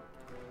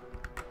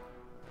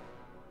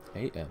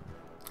 AM.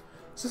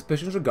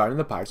 Suspicions regarding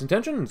the pirates'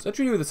 intentions. A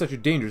treaty with such a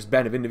dangerous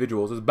band of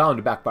individuals is bound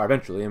to backfire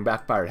eventually, and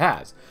backfire it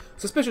has.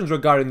 Suspicions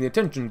regarding the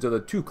intentions of the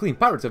two clean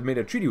pirates have made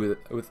a treaty with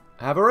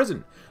have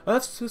arisen, and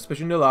that's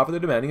suspicion to allow for the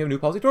demanding of a new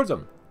policy towards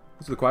them.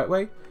 This is the quiet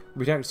way.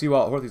 We can't see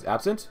while Horthy's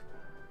absent.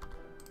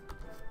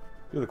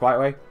 Do the quiet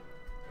way.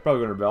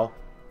 Probably going to rebel.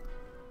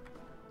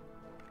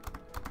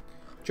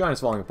 China's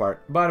falling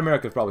apart, but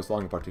America's probably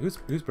falling apart too.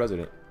 Who's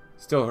president?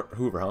 Still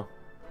Hoover, huh?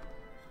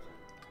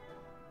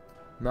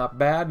 Not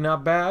bad,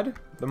 not bad.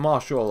 The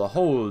Marshal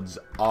holds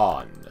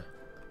on.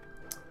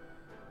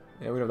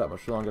 Yeah, we don't have that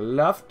much longer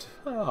left.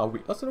 Oh,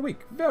 less than a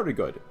week. Very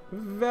good.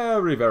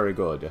 Very, very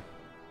good.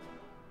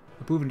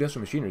 Improved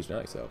industrial machinery is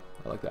nice, though.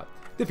 I like that.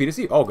 Defeat a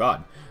sea. Oh,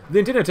 God. The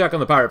intended attack on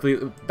the pirate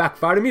fleet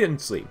backfired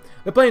immediately.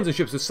 The planes and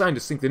ships assigned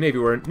to sink the Navy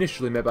were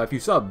initially met by a few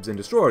subs and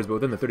destroyers, but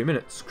within the 30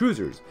 minutes,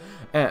 cruisers,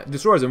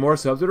 destroyers and more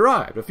subs had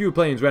arrived. A few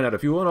planes ran out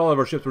of fuel, and all of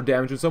our ships were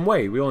damaged in some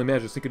way. We only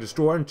managed to sink a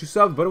destroyer and 2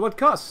 subs, but at what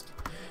cost?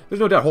 There's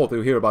no doubt Holt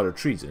will hear about our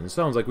treason. It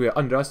sounds like we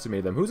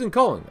underestimated them. Who's in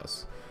calling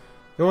us?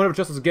 No one ever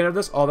trusts us again after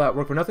this? All that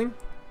work for nothing?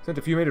 Sent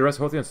a few men to arrest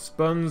Holt on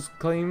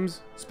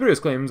spurious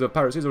claims of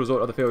piracy as a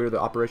result of the failure of the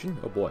operation?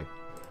 Oh boy.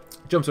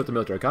 Jumpstart the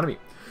military economy.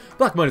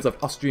 Black money has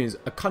left Austria's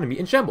economy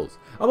in shambles.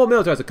 A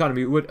well-militarized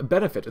economy would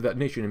benefit the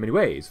nation in many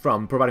ways,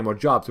 from providing more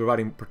jobs to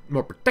providing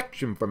more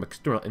protection from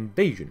external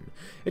invasion.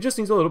 It just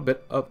needs a little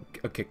bit of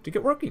a kick to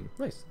get working.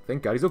 Nice.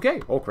 Thank God he's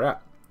okay. Oh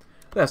crap.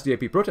 The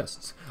SDAP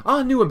protests.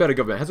 Our new and better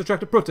government has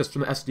attracted protests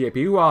from the SDAP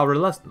who are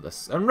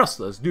relentless and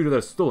restless due to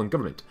their stolen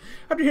government.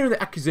 After hearing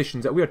the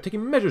accusations that we are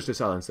taking measures to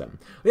silence them,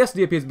 the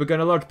SDAP has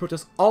begun a large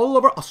protest all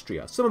over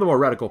Austria. Some of the more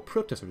radical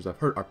protesters I've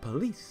heard are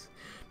police.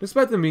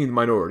 Despite them being the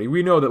minority,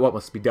 we know that what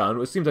must be done.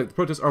 It seems like the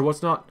protests are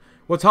what's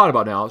hot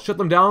about now. Shut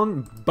them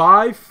down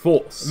by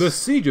force. The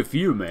siege of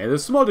Fiume. The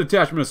small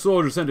detachment of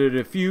soldiers sent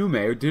to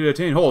Fiume to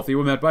detain Hoi4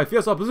 were met by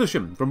fierce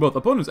opposition from both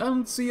opponents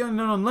on sea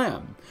and on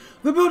land.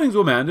 The buildings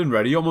were manned and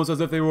ready, almost as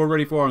if they were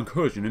ready for our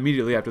incursion.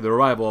 Immediately after the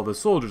arrival of the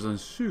soldiers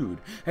ensued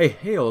a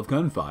hail of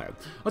gunfire.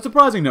 A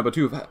surprising number,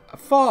 too,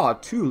 far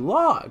too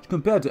large.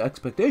 Compared to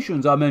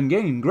expectations, our men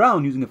gained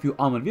ground using a few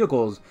armored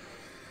vehicles.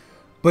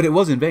 But it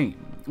was in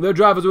vain. Their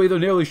drivers were either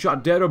nearly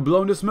shot dead or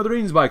blown to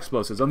smithereens by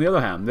explosives. On the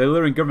other hand, the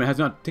Illyrian government has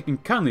not taken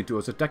kindly to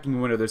us attacking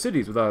one of their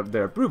cities without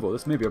their approval.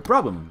 This may be a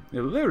problem.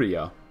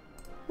 Illyria,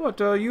 what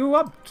are you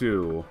up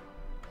to?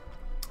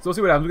 So we'll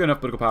see what happens. We got enough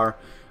political power.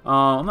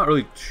 I'm not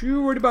really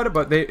too worried about it,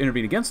 but they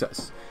intervene against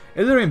us.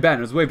 Illyrian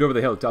banners waved over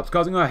the hilltops,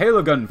 causing a hail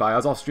of gunfire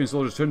as Austrian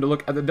soldiers turned to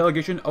look at the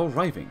delegation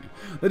arriving.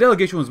 The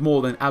delegation was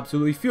more than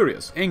absolutely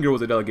furious. Anger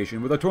was a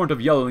delegation, with a torrent of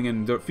yelling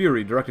and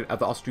fury directed at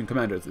the Austrian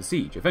commander of the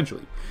siege.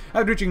 Eventually,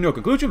 after reaching no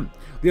conclusion,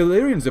 the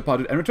Illyrians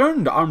departed and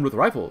returned, armed with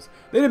rifles.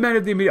 They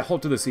demanded the immediate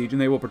halt to the siege,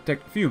 and they will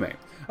protect Fiume.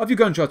 A few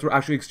gunshots were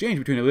actually exchanged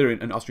between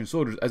Illyrian and Austrian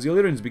soldiers as the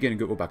Illyrians began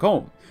to go back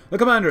home. The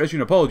commander issued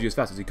an apology as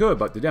fast as he could,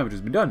 but the damage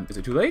has been done. Is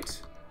it too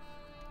late?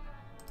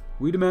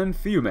 We demand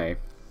Fiume.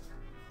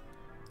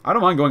 I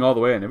don't mind going all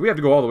the way in. If we have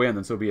to go all the way in,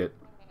 then so be it.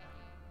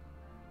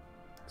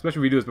 Especially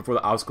if we do this before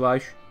the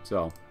Ausgleich.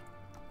 So.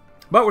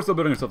 But we're still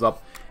building ourselves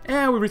up.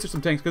 And we researched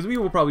some tanks, because we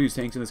will probably use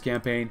tanks in this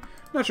campaign.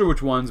 Not sure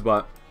which ones,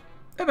 but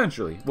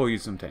eventually we'll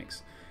use some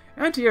tanks.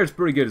 Anti-air is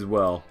pretty good as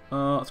well.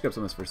 Let's grab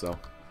some of this first, though.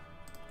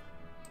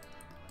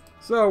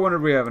 So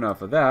whenever we have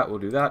enough of that, we'll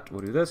do that,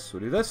 we'll do this, we'll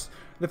do this.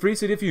 The Free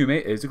City of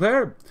Fiume is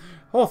declared.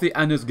 Hoi4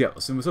 and his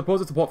garrison, with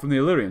supposed support from the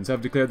Illyrians,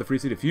 have declared the Free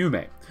City of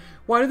Fiume.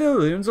 Why did the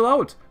Illyrians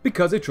allow it?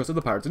 Because they trusted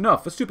the pirates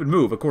enough. A stupid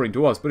move, according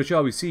to us, but it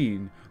shall be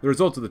seen the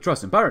results of the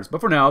trust in pirates.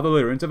 But for now, the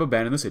Illyrians have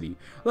abandoned the city,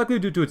 likely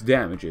due to its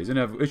damages, and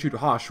have issued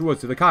harsh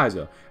words to the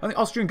Kaiser and the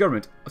Austrian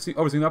government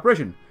overseeing the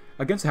operation.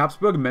 Against the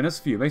Habsburg menace,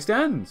 Fiume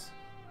stands.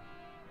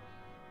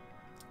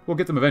 We'll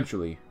get them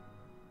eventually.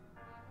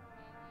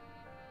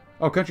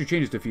 Oh, country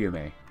changes to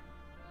Fiume.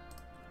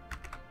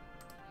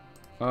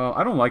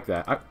 I don't like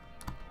that.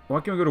 Why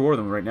can't we go to war with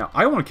them right now?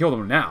 I don't want to kill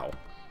them now.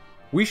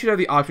 We should have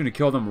the option to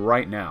kill them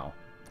right now.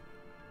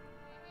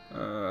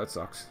 That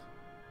sucks.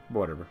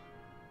 Whatever.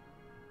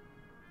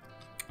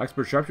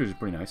 Expert sharpshooter is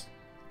pretty nice.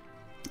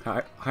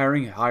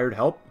 Hiring hired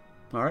help.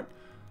 Alright.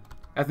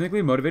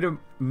 Ethnically motivated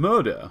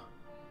murder.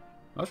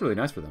 That's really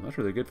nice for them. That's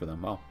really good for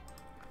them. Wow.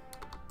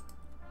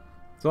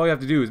 So all you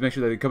have to do is make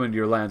sure that they come into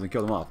your lands and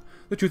kill them off.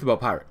 The truth about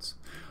pirates.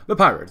 The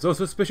pirates, those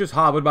suspicious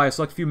harbored by a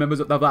select few members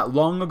of that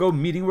long ago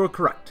meeting, were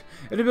correct.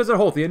 It appears that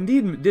Hoi4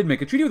 indeed did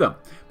make a treaty with them,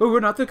 but we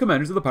were not the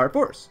commanders of the pirate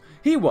force.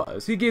 He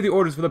was. He gave the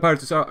orders for the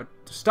pirates to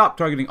stop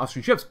targeting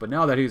Austrian ships, but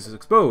now that he's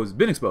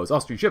been exposed,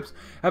 Austrian ships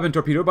have been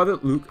torpedoed by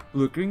the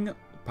lucring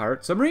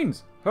pirate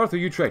submarines. Hoi4,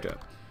 you traitor.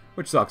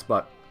 Which sucks,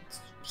 but...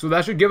 So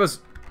that should give us,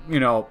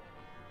 you know,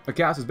 a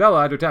casus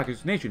belli to attack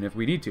his nation if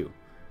we need to.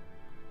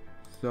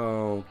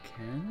 So,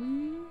 can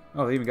we?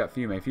 Oh, they even got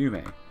Fiume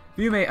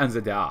and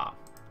Zadar.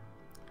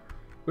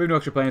 We have no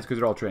extra planes because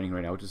they're all training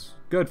right now, which is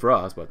good for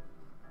us, but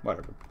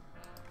whatever.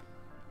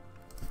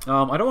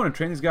 I don't want to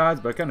train these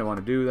guys, but I kind of want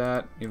to do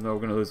that, even though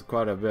we're going to lose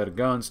quite a bit of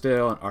guns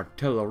still and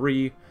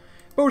artillery.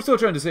 But we're still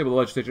trying to disable the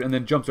legislature and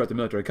then jumpstart the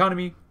military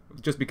economy,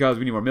 just because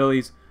we need more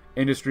millies,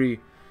 industry,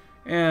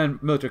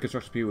 and military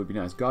construction speed would be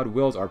nice. God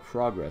wills our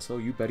progress. Oh,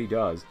 you bet he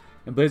does.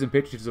 And blazing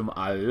patriotism,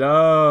 I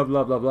love,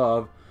 love, love,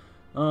 love.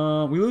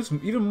 We lose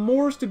even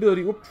more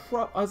stability.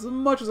 As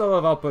much as I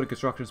love output and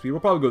construction speed, we'll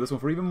probably go this one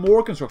for even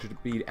more construction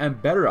speed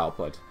and better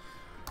output.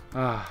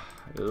 I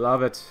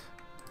love it.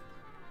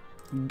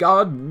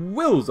 God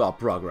wills our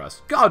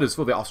progress. God is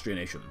for the Austrian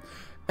nation,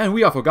 and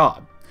we are for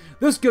God.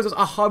 This gives us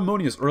a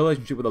harmonious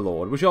relationship with the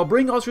Lord, which shall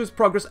bring Austria's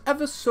progress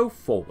ever so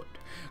forward.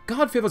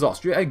 God favors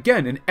Austria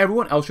again, and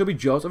everyone else shall be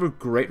jealous of a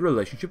great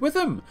relationship with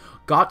him.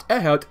 Gott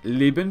erhält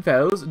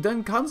Liebenfels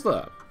den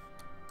Kanzler.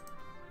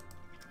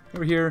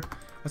 Over here.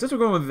 Since we're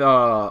going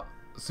with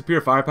superior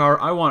firepower,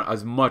 I want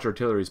as much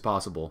artillery as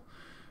possible.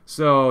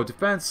 So,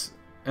 defense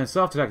and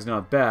soft attack is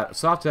not bad.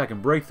 Soft attack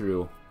and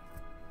breakthrough.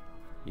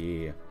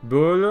 Yeah.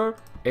 Buller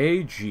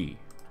AG.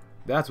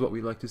 That's what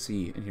we like to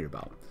see and hear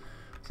about.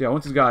 So yeah,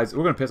 once these guys,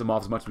 we're going to piss them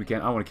off as much as we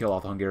can. I want to kill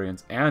off the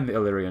Hungarians and the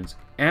Illyrians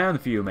and the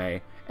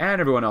Fiume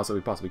and everyone else that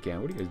we possibly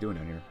can. What are you guys doing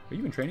down here? Are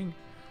you in training?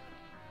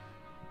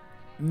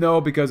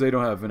 No, because they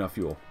don't have enough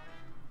fuel.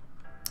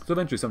 So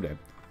eventually, someday,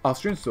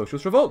 Austrian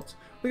socialist revolt.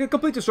 Like a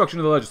complete destruction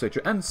of the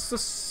legislature and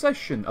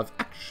cessation of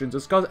actions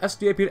has caused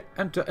SDAP to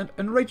enter an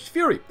enraged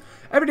fury.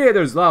 Every day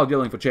there's loud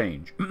yelling for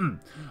change.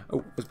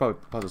 Oh, let's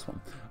probably pause this one.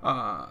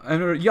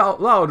 And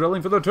loud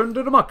yelling for the return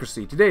to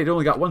democracy. Today it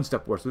only got one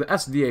step worse, with the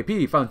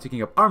SDAP finally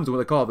taking up arms in what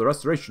they call the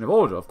restoration of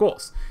order, of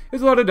course.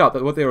 There's a lot of doubt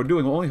that what they are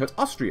doing will only hurt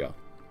Austria.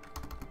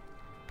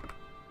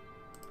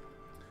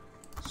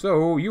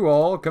 So, you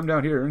all come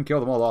down here and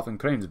kill them all off in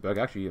Krainsberg.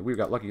 Actually, we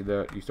got lucky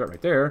that you start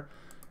right there.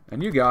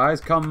 And you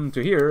guys come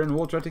to here, and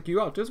we'll try to take you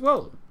out as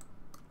well.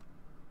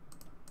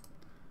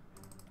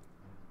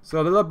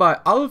 So they're led by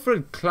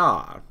Alfred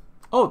Klar.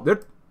 Oh,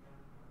 they're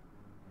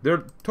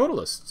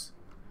totalists.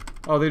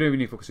 Oh, they don't even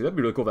need focus tree. That'd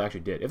be really cool if they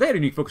actually did. If they had a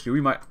unique focus tree, we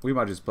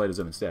might just play as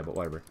them instead. But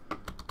whatever.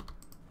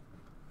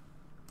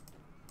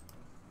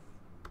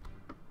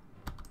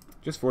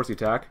 Just force the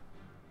attack.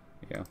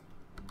 Yeah.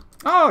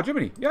 Oh,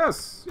 Germany.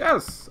 Yes,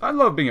 yes. I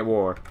love being at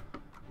war.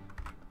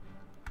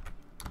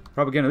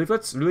 Propaganda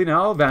leaflets. Really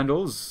now?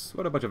 Vandals.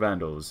 What a bunch of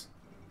vandals.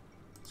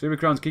 Serbia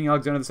crowns King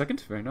Alexander II.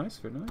 Very nice,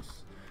 very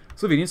nice.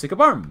 Slovenians take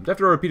up arms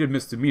after our repeated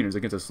misdemeanors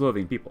against the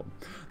Slovene people.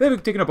 They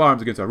have taken up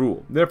arms against our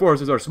rule. Their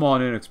forces are small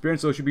and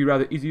inexperienced, so it should be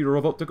rather easy to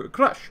revolt to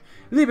crush.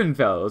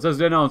 Liebenfels has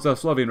denounced the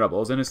Slovene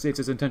rebels and states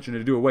his intention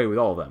to do away with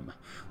all of them.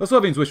 The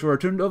Slovenes wish for a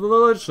return of the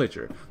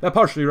legislature that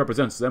partially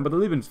represents them, but the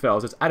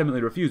Liebenfels has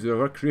adamantly refused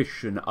the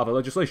creation of a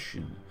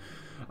legislation.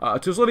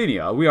 To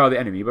Slovenia, we are the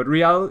enemy, but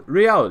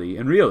reality,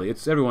 and really,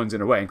 it's everyone's in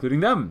a way, including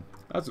them.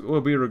 That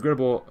will be a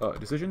regrettable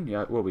decision.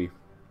 Yeah, it will be.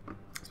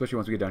 Especially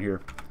once we get down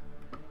here.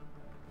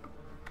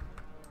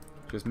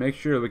 Just make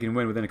sure that we can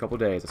win within a couple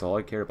days. That's all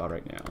I care about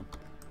right now.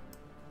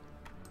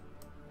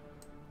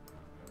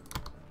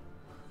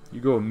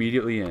 You go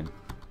immediately in.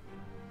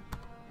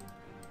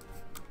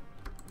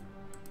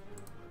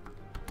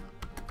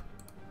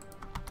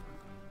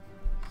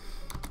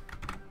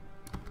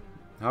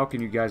 How can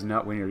you guys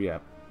not win here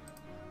yet?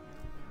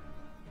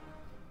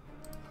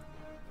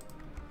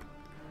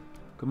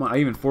 Come on, I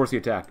even force the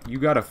attack. You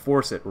gotta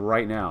force it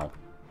right now.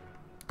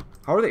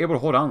 How are they able to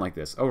hold on like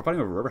this? Oh, we're fighting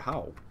over a river?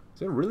 How?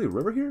 Is there really a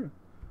river here?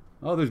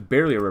 Oh, there's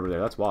barely a river there.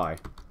 That's why.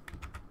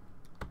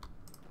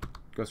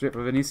 Go straight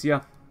for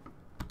Venetia.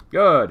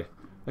 Good.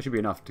 That should be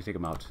enough to take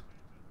him out.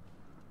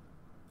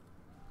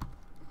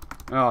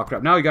 Oh,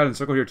 crap. Now he got in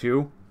circle here,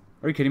 too.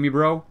 Are you kidding me,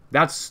 bro?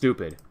 That's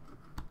stupid.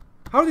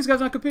 How are these guys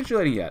not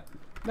capitulating yet?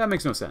 That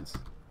makes no sense.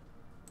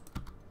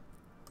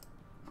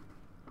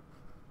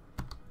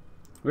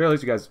 Well, at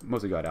least you guys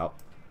mostly got out.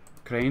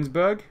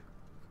 Kransberg?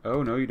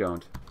 Oh, no, you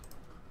don't.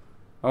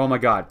 Oh, my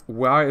God.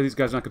 Why are these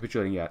guys not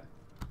capitulating yet?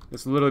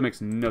 This literally makes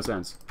no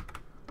sense.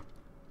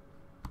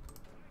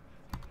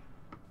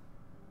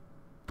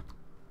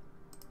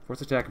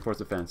 Force attack and force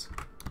defense.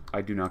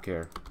 I do not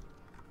care.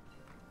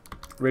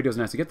 Radio's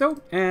nice to get,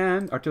 though.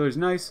 And artillery's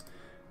nice.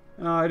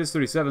 It is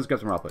 37. Let's get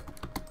some output.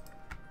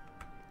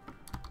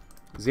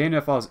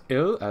 Xenia falls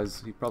ill,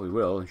 as he probably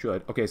will and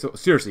should. Okay, so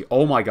seriously.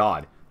 Oh, my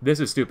God. This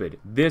is stupid.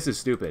 This is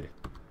stupid.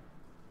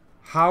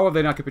 How have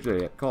they not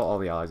capitulated yet? Call all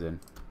the allies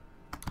in.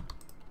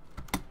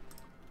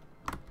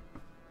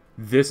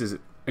 This is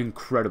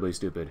incredibly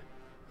stupid.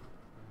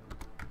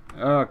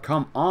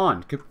 Come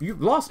on.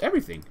 You've lost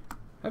everything.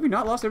 Have you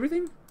not lost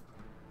everything?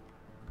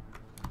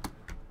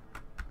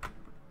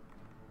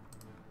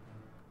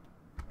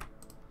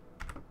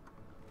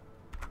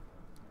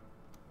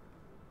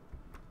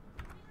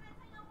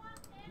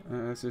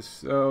 This is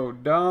so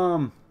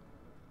dumb.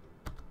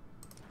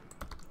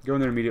 Go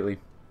in there immediately.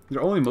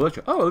 They're only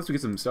militia. Oh, at least we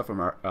get some stuff from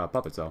our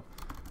puppets, though.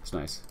 That's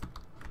nice.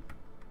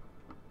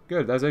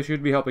 Good, as they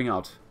should be helping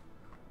out.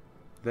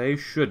 They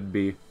should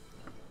be.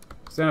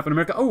 Stand up in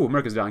America. Oh,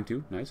 America's dying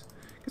too. Nice.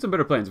 Get some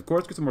better planes, of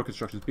course. Get some more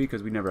construction speed,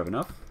 because we never have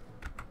enough.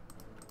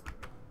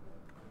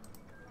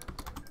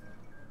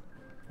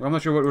 Well, I'm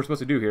not sure what we're supposed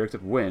to do here,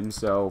 except win,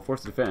 so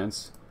force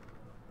defense.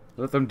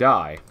 Let them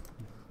die.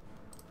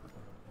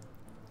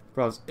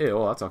 Bro's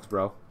ill. That sucks,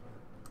 bro.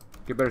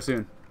 Get better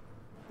soon.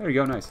 There you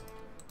go, nice.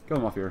 Kill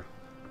them off here.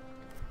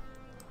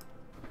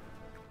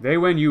 They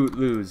win, you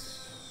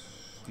lose.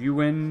 You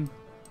win,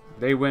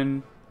 they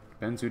win.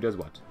 Depends who does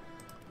what.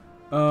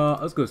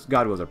 Let's go.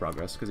 God wills our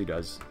progress, because he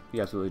does.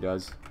 He absolutely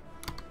does.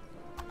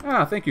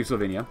 Ah, thank you,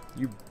 Slovenia.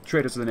 You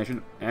traitors to the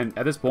nation. And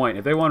at this point,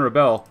 if they want to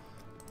rebel,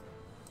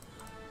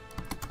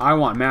 I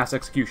want mass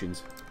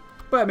executions.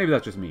 But maybe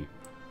that's just me.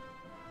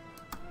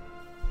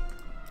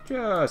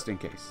 Just in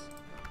case.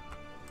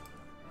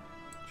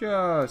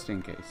 Just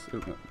in case.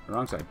 Ooh, no,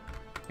 wrong side.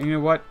 And you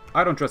know what?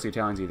 I don't trust the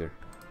Italians either.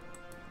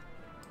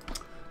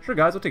 Sure,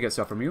 guys, I'll take that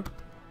stuff from you.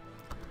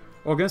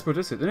 Well, against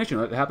participate. The nation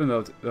let it happen,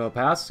 they'll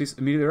pass, cease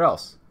immediately or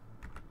else.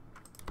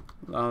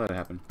 Oh, that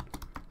happened.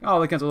 Oh,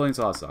 they canceled the lane,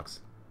 sucks.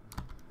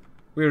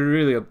 We were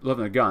really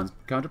loving the guns.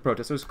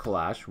 Counter-protesters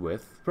clash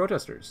with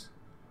protesters.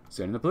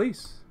 Sending the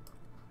police.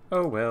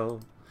 Oh,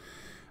 well.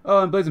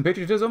 Oh, and blazing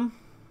patriotism.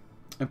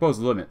 Impose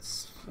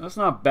limits. That's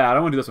not bad. I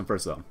want to do this one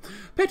first, though.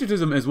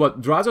 Patriotism is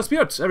what drives our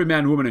spirits. Every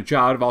man, woman, and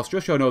child of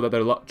Austria shall know that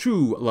their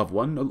true loved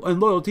one and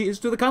loyalty is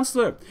to the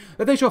Chancellor,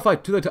 that they shall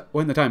fight to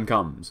when the time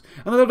comes,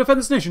 and that they'll defend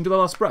this nation to the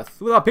last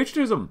breath. Without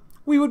patriotism,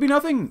 we would be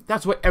nothing.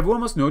 That's why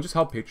everyone must know just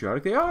how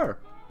patriotic they are.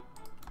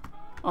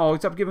 Oh,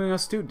 stop giving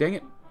us two. Dang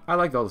it. I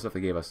liked all the stuff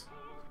they gave us.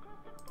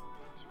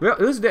 Well,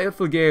 this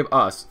definitely gave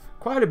us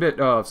quite a bit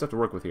of stuff to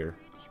work with here.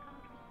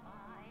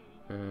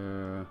 Why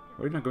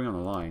are you not going on the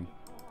line?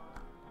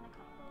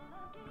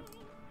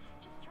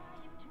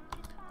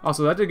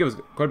 Also, that did give us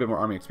quite a bit more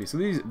army XP. So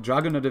these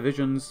Dragoner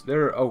divisions,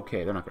 they're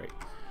okay. They're not great.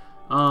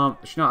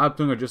 Schnell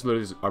are just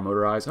literally are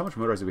motorized. How much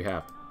motorized do we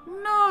have?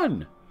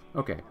 None!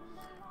 Okay.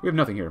 We have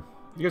nothing here.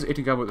 You guys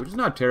 18 combat, which is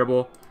not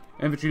terrible.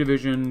 Infantry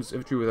divisions,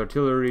 infantry with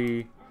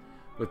artillery,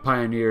 with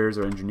pioneers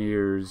or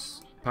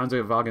engineers.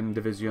 Panzerwagen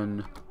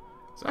division.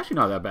 It's actually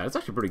not that bad. It's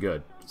actually pretty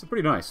good. It's a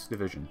pretty nice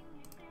division.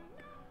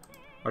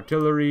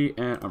 Artillery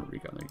and armor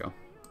recon. There you go.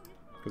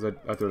 Because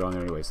I threw it on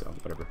there anyway, so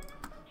whatever.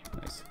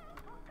 Nice.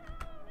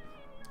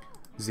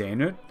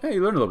 Xander? Hey,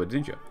 you learned a little bit,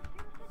 didn't you?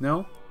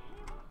 No?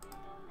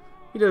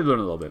 You did learn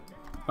a little bit.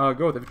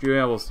 Go with infantry.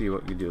 Yeah, we'll see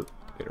what we do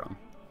later on.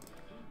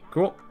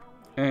 Cool.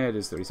 And it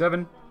is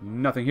 37.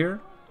 Nothing here.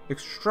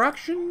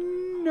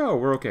 Extraction? No,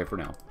 we're okay for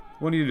now.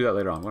 We'll need to do that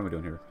later on. What am I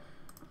doing here?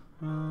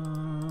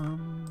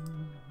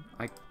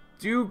 I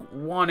do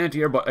want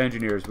anti-air, but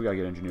engineers. We gotta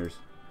get engineers.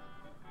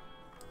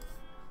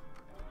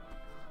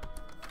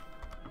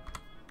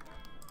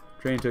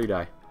 Train until you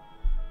die.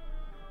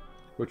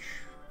 Which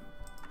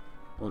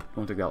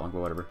won't take that long,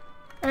 but whatever.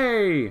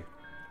 Hey!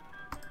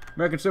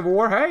 American Civil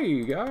War.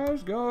 Hey,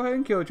 guys, go ahead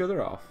and kill each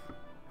other off.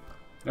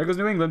 There goes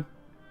New England.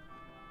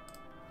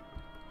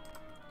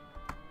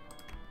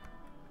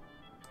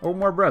 Oh,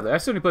 more breath. I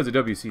still need to play the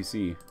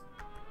WCC.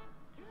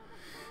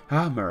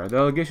 Ah, Mara. The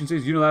delegation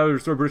says unilaterally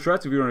restore British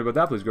rights. If you don't know about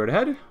that, please go right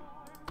ahead.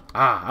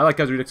 Ah, I like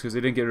Kaiserredux because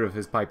they didn't get rid of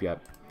his pipe yet.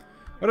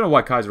 I don't know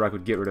why Kaiserreich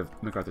would get rid of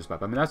MacArthur's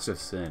pipe. I mean, that's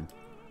just sin.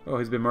 Oh,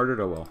 he's been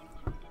murdered? Oh, well.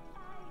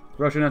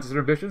 Russia announces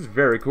their ambitions.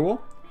 Very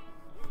cool.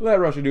 Let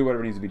Russia do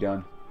whatever needs to be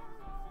done.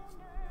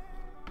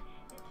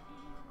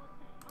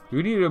 Do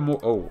we need a more...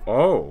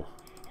 Oh.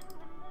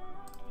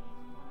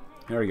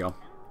 There we go.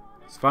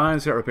 It's fine.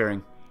 Start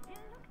repairing.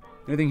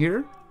 Anything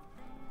here?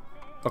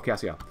 Oh,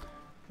 Cassia.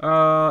 If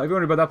you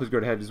wonder about that, please go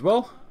ahead as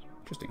well.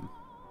 Interesting.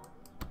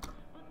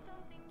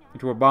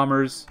 Interwar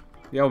bombers.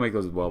 Yeah, we'll make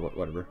those as well, but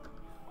whatever.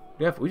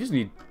 Yeah, we just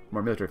need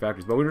more military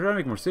factories, but we're trying to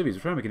make more cities.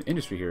 We're trying to make an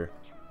industry here.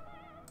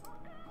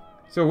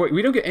 So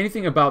we don't get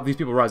anything about these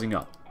people rising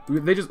up.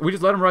 We just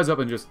let them rise up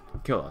and just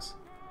kill us.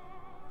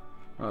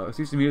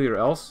 Cease immediately or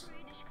else.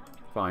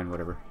 Fine,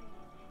 whatever.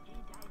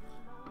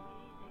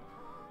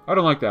 I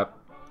don't like that.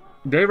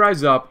 They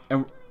rise up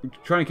and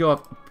trying to kill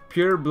off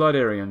pure blood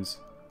Aryans.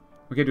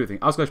 We can't do anything.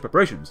 Ausgleich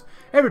preparations.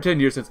 Every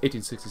 10 years since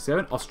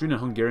 1867, Austrian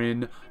and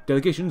Hungarian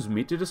delegations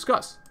meet to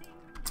discuss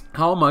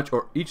how much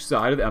or each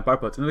side of the empire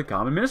puts into the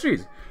common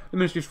ministries. The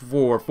ministries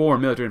for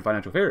foreign, military, and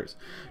financial affairs.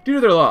 Due to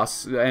their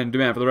loss and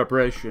demand for the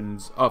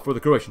reparations for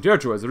the Croatian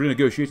territories, the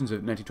renegotiations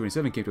of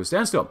 1927 came to a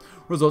standstill,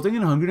 resulting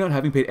in Hungary not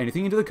having paid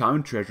anything into the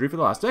common treasury for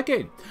the last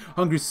decade.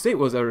 Hungary's state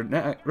was a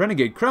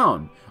renegade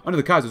crown. Under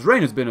the Kaiser's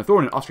reign has been a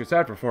thorn in Austria's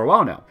side for a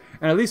while now,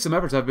 and at least some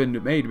efforts have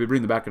been made to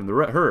bring them back into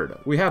the herd.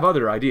 We have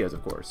other ideas,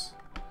 of course.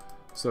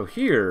 So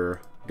here,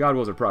 God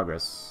wills our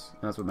progress.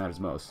 That's what matters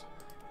most.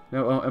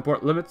 No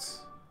import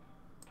limits.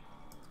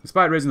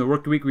 Despite raising the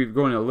work week, we've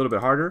gone a little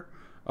bit harder.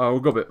 We'll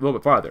go a little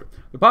bit farther.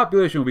 The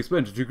population will be split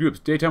into two groups,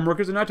 daytime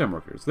workers and nighttime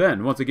workers.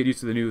 Then, once they get used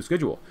to the new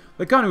schedule,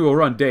 the economy will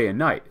run day and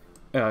night.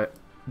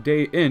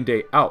 Day in,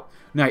 day out.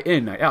 Night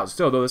in, night out.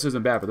 Still, though, this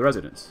isn't bad for the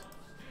residents.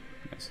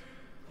 Nice.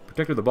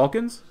 Protector of the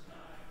Balkans?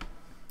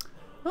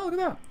 Oh, look at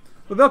that.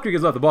 The Valkyrie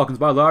has left the Balkans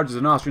by large as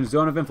an Austrian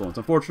zone of influence.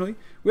 Unfortunately,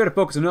 we had to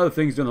focus on other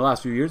things during the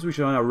last few years. We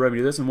shall now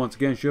remedy this and once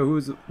again show who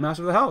is the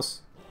master of the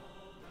house.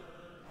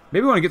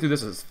 Maybe we want to get through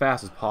this as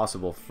fast as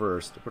possible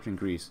first. Approaching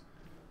Greece.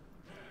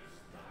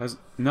 Has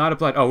not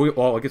applied. Oh,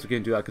 well, I guess we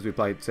can't do that because we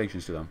applied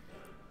sanctions to them.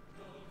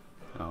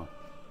 Oh.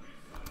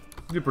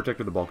 We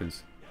protected the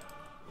Balkans.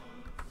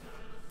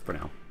 For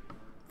now.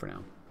 For now.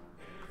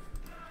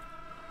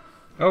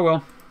 Oh,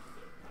 well.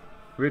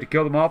 We had to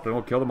kill them off, then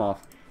we'll kill them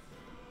off.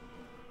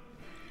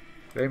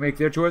 They make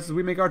their choices,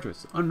 we make our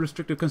choices.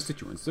 Unrestricted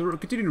constituents. The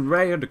continued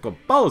radical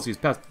policies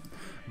passed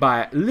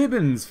by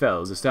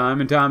Liebenfels this time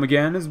and time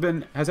again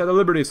has had the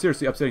liberty of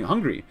seriously upsetting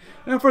Hungary,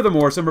 and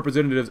furthermore some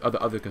representatives of the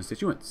other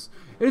constituents.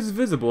 It is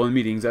visible in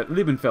meetings that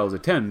Liebenfels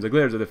attends, the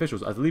glares of the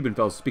officials as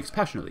Liebenfels speaks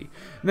passionately,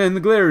 and then the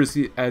glares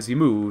as he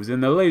moves,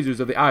 and the lasers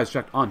of the eyes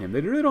tracked on him.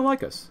 They really don't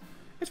like us.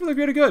 It's for the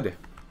greater good.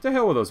 To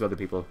hell with those other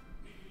people.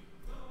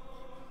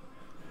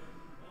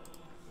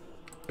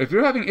 If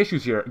you're having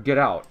issues here, get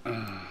out.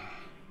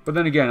 But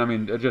then again, I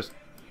mean, they're just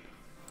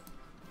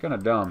kind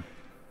of dumb.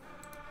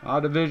 Our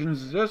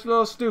division's just a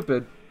little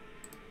stupid.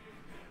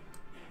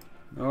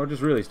 Or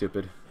just really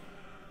stupid.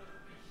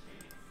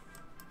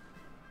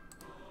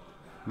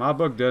 My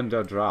book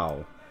didn't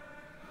draw.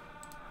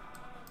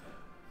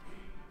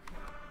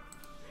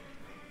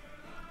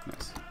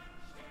 Nice.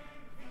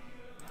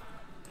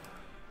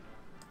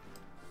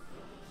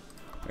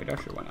 Wait,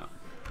 sure, why not?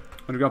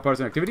 Underground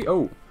partisan activity?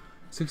 Oh!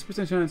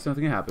 6% chance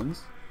nothing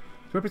happens.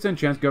 20%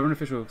 chance government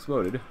official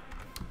exploded.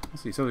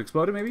 Let's see, something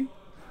exploded maybe?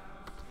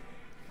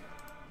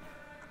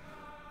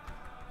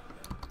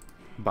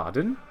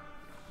 Baden?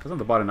 That's not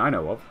the Baden I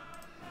know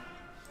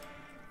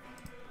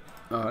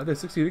of. They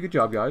succeeded. Good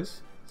job,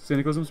 guys.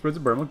 Syndicalism spreads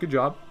in Burma. Good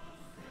job.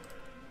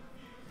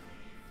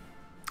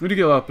 We do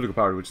get a lot of political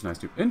power, which is nice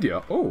too.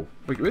 India? Oh,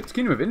 wait, it's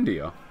Kingdom of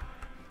India.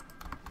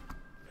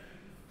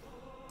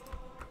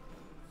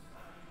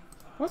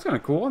 Well, that's kind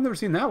of cool. I've never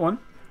seen that one.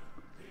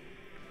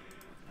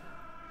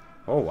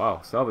 Oh,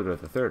 wow. Salvador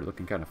the Third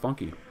looking kind of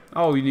funky.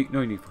 Oh, unique.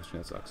 No unique function.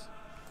 That sucks.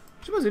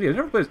 She was India. I've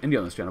never played as India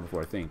on this channel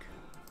before, I think.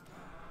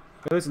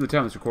 At least at the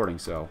time of this recording,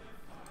 so.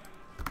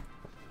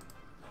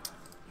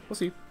 We'll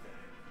see.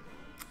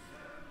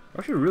 We're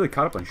actually really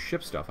caught up on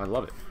ship stuff. I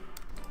love it.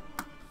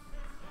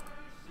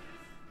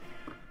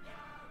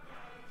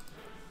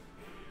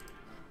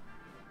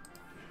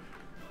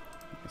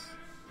 Nice.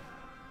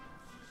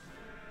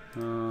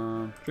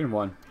 Turn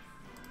 1.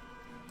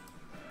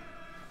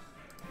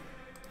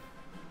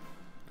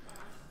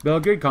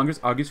 Belgrade Congress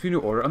argues for a new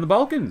order on the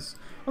Balkans.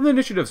 On the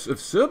initiative of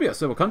Serbia,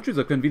 several countries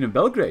have convened in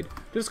Belgrade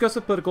to discuss the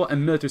political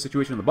and military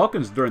situation in the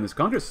Balkans during this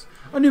Congress.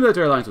 A new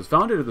military alliance was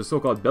founded of the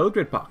so-called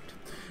Belgrade Pact.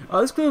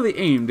 This clearly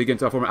aimed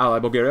against our former ally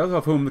Bulgaria,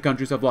 of whom the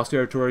countries have lost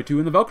territory to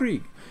in the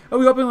Valkyrie.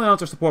 We openly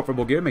announce our support for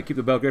Bulgaria may keep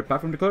the Belgrade Pact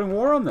from declaring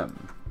war on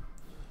them.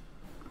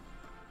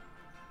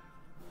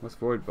 What's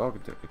forward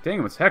Balkan?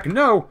 Dang it, heck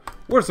no!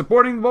 We're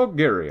supporting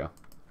Bulgaria.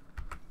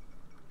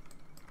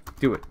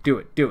 Do it, do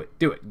it, do it,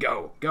 do it.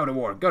 Go! Go to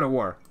war, go to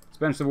war.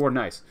 Spanish Civil War,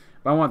 nice.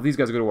 But I want these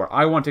guys to go to war.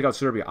 I want to take out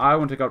Serbia. I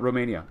want to take out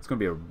Romania. It's going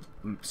to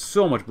be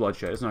so much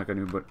bloodshed. It's not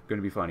going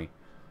to be funny.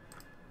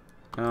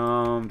 Do we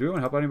want to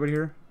help anybody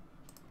here?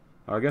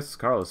 I guess it's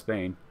Carl of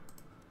Spain.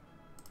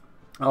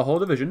 A whole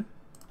division.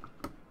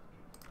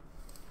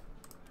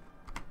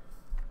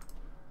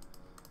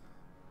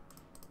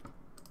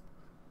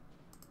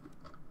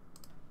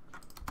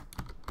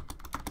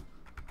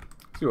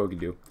 See what we can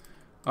do.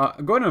 Go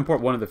ahead and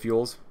import one of the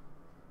fuels.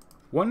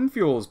 One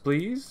fuels,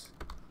 please.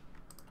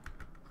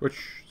 Which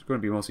is going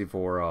to be mostly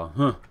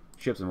for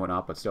ships and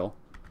whatnot, but still.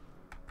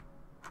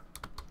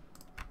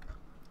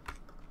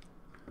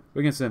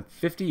 We can send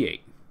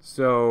 58.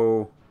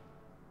 So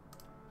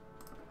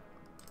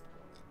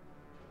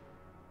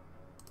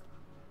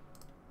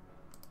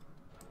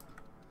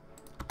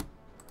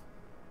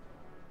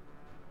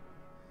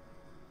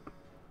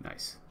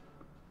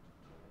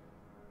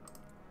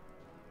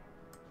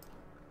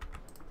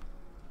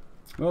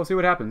We'll see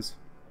what happens.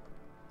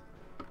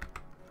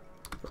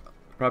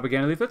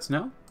 Propaganda leaflets?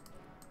 No?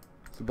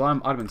 Sublime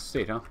Ottoman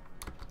state, huh?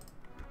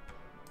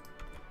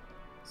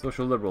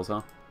 Social liberals,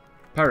 huh?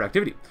 Pirate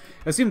activity.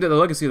 It seems that the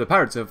legacy of the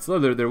pirates have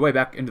slithered their way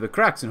back into the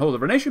cracks and holes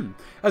of our nation,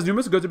 as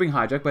numerous goods are being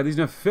hijacked by these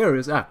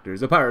nefarious actors.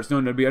 The pirates,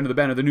 known to be under the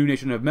ban of the new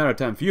nation of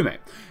Maritime Fiume,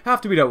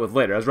 have to be dealt with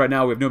later, as right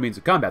now we have no means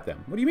to combat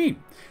them. What do you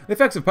mean? The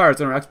effects of pirates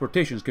on our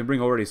exportations can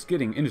bring already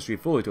skidding industry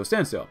fully to a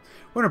standstill.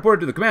 When reported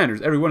to the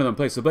commanders, every one of them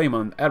placed the blame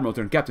on Admiral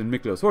turned Captain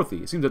Miklos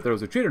Horthy. It seems that there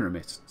was a traitor in our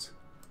midst.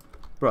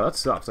 Bro, that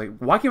sucks. Like,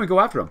 why can't we go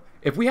after him?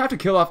 If we have to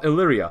kill off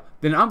Illyria,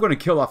 then I'm going to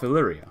kill off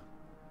Illyria.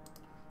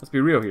 Let's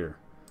be real here.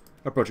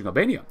 Approaching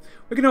Albania.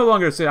 We can no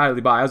longer sit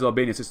idly by as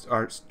Albania sits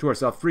to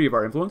ourselves free of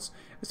our influence.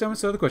 It's time to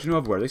settle the question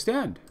of where they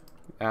stand.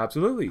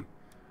 Absolutely.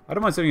 I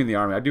don't mind sitting in the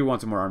army. I do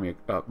want some more army,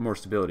 more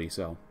stability,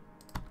 so.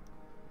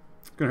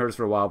 It's going to hurt us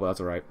for a while, but that's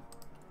alright.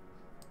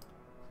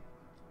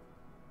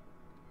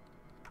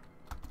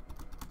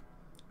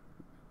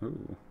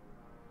 Ooh.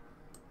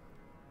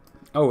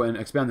 Oh, and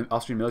expand the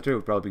Austrian military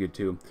would probably be good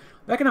too.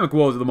 The economic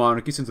woes of the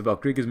monarchy since the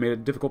Weltkrieg has made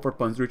it difficult for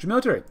funds to reach the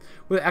military.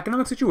 With the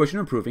economic situation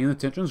improving and the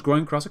tensions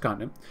growing across the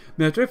continent,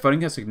 military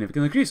funding has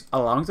significantly increased,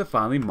 allowing us to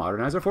finally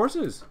modernize our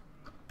forces.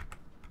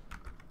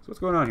 So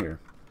what's going on here?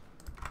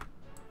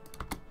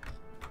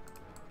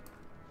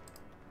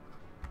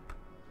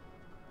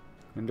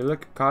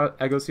 Andelic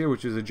Egos here,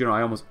 which is a general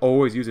I almost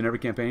always use in every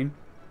campaign,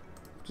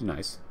 which is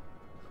nice.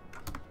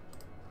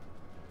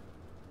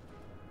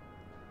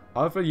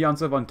 Alfred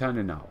Jansa von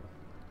Tannenau.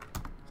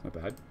 Not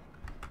bad.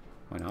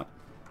 Why not?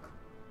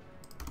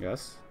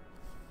 Yes.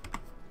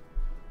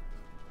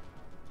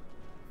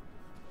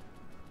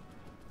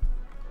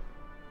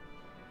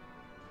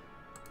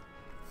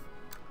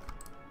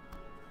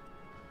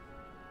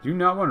 Do you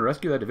not want to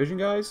rescue that division,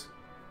 guys?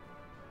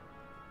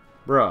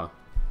 Bruh.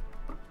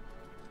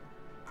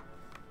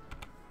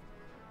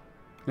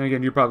 Then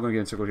again, you're probably going to get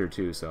encircled here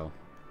too, so.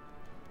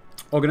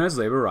 Organized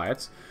labor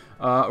riots.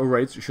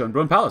 Raids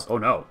Schönbrunn Palace. Oh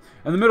no.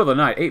 In the middle of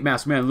the night, 8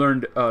 masked men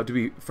learned to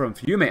be from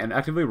Fiume and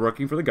actively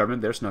working for the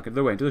government there snuck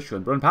their way into the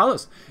Schönbrunn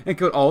Palace and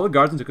killed all the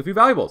guards and took a few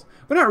valuables.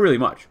 But not really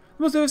much.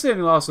 The most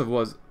devastating loss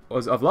was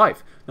of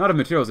life, not of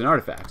materials and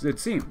artifacts. It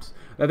seems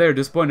that they are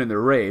disappointed in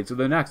their raid, so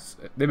they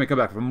may come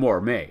back for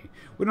more May.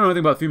 We don't know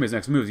anything about Fiume's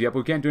next moves yet, but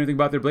we can't do anything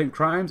about their blatant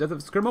crimes at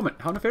this current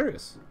moment. How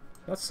nefarious.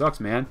 That sucks,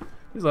 man.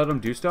 Just let them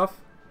do stuff.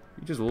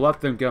 You just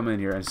let them come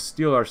in here and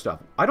steal our stuff.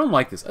 I don't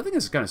like this. I think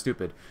this is kind of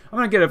stupid. I'm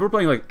gonna get it. If we're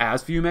playing like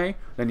as Fiume,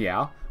 then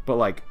yeah. But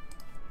like,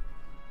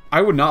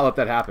 I would not let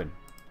that happen.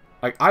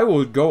 Like, I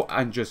will go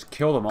and just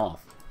kill them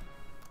off.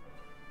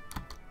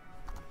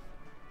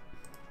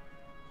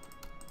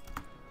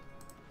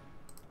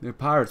 They're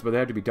pirates, but they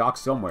have to be docked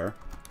somewhere.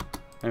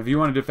 And if you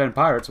want to defend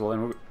pirates, well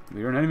then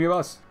you're an enemy of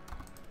us.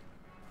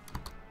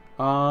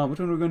 Which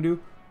one are we gonna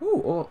do?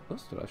 Ooh, oh,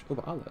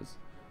 over Allahs.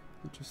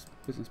 Just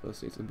business by the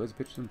states and basic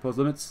pitches and impose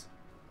limits.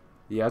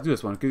 Yeah, let's do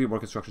this one. Gives you more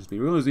construction speed.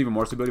 We're going to lose even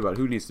more stability, but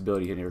who needs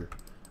stability in here,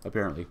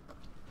 apparently?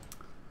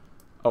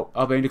 Oh,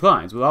 Albania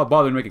declines. Without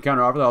bothering to make a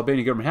counteroffer, the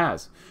Albanian government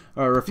has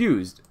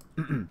refused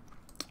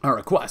our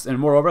request, and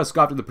moreover has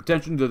scoffed at the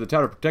pretension to the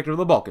title protector of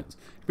the Balkans.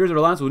 It appears that our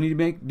alliance will need to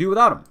make do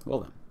without him.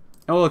 Well then.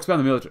 And we'll expand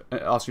the military,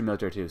 Austrian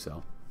military too,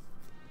 so.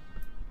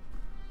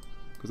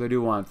 Because I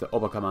do want the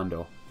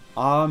Oberkommando.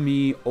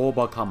 Army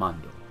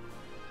Oberkommando.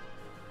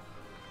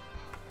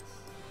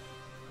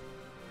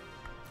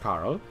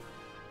 Karl.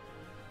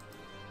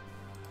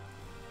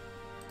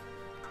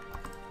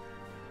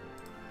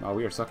 Oh,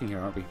 we are sucking here,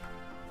 aren't we?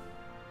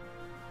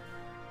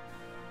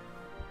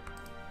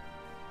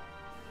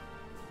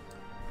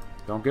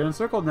 Don't get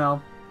encircled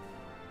now.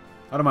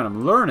 I don't mind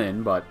I'm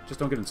learning, but just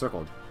don't get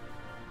encircled.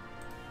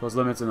 Those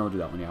limits, and then we'll do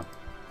that one, yeah.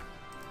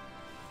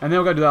 And then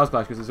we'll gotta do the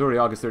Ausplash because it's already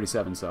August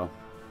 37, so.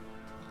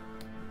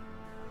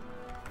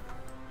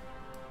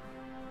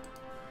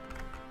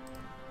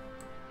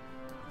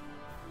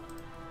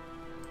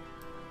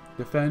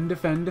 Defend,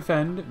 defend,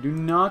 defend. Do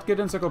not get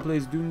encircled,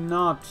 please. Do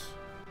not.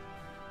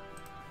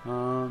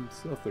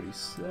 Still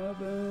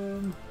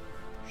 37.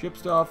 Ship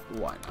stuff.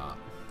 Why not?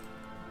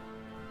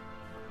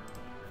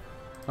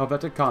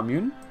 Helvetic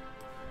Commune.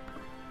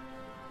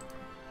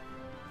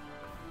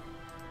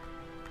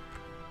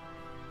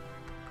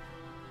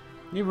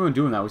 Even when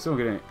doing that, we still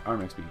don't get any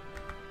arm XP.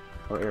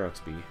 Or air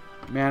XP.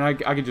 Man, I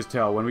can just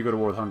tell when we go to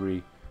war with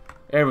Hungary,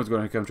 everyone's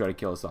going to come try to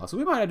kill us off. So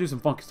we might have to do some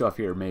funky stuff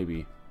here,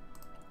 maybe.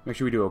 Make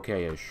sure we do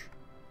okay-ish.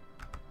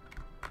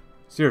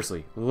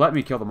 Seriously, let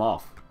me kill them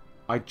off.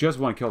 I just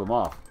want to kill them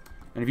off.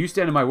 And if you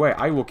stand in my way,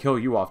 I will kill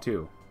you off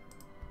too.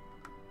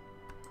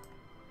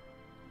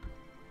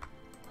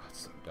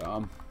 That's so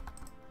dumb.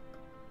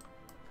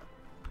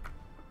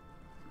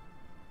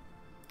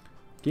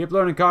 Keep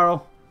learning,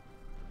 Karl.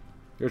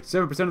 You're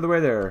 7% of the way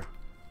there.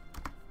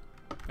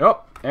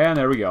 Oh, and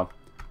there we go.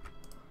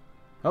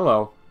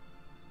 Hello.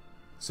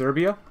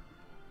 Serbia?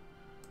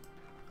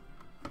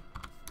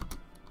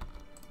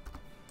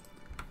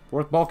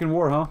 Fourth Balkan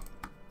War, huh?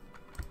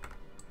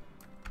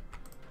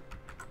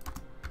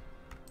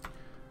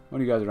 What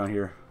do you guys around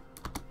here?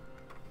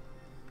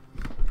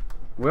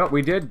 Well,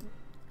 we did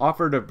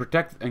offer to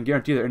protect and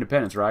guarantee their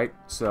independence, right?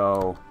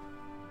 So...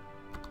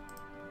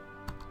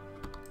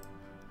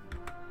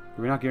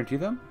 Did we not guarantee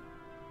them?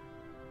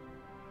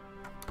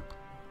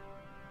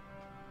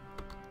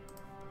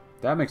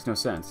 That makes no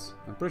sense.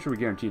 I'm pretty sure we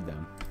guaranteed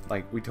them.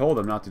 Like, we told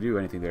them not to do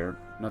anything there.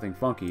 Nothing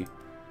funky.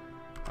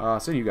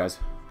 Send you guys.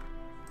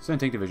 Send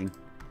Tank Division.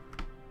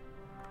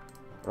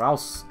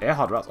 Rouse.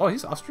 Erhard Rouse. Oh,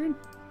 he's Austrian?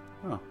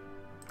 Oh.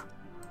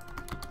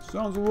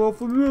 Sounds a little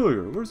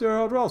familiar. Where's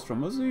Erhard Rouse from?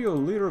 Was he a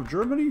leader of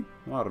Germany?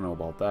 I don't know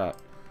about that.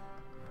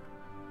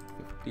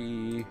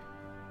 50... There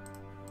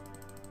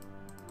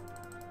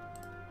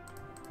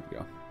we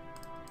go.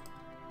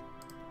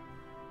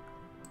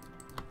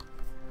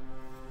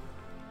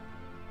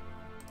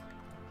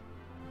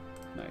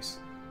 Nice.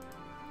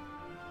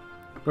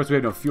 Of course, we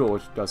have no fuel,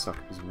 which does suck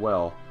as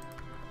well.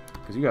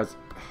 Because you guys...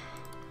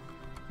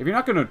 If you're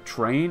not going to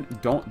train,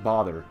 don't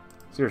bother.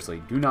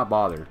 Seriously, do not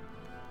bother.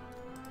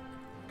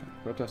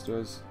 Protest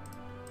is...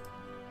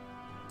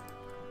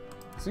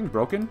 This thing's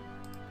broken?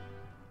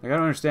 Like, I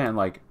don't understand,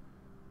 like...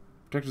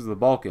 Protectors of the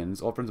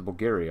Balkans, all friends of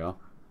Bulgaria.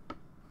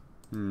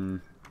 Oh,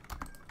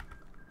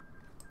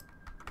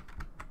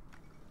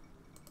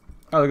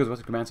 there goes the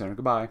Western Command Center.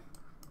 Goodbye.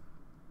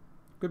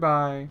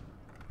 Goodbye.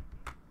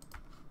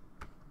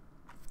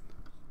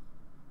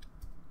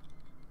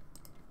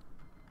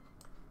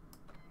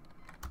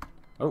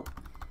 Oh.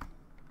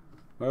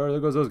 Well, there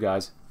goes those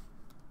guys.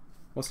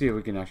 We'll see if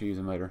we can actually use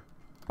them later.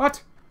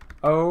 What?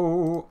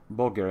 Oh,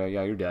 Bulgaria.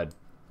 Yeah, you're dead.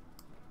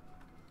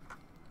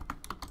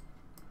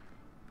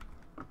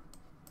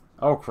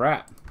 Oh,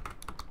 crap.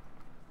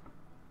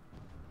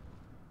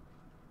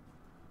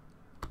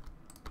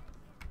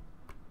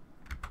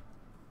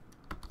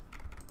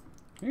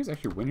 Can you guys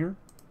actually win here?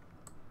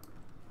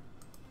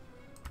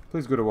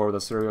 Please go to war with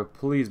us, Syria.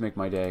 Please make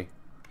my day.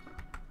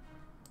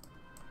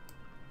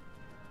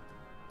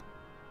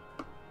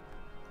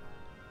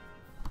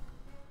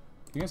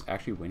 Can you guys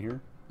actually win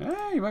here?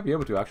 Eh, you might be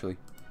able to, actually.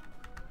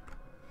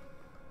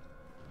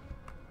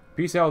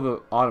 Peace out with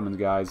the Ottomans,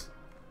 guys.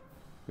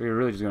 We're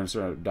really just going to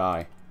start to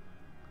die.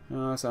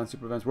 Sounds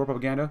super events. War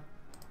propaganda?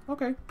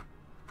 Okay.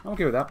 I'm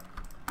okay with that.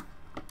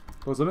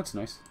 Close limits?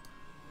 Nice.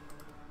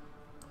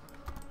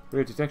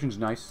 Radio detection's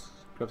nice.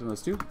 Grab some of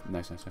those too.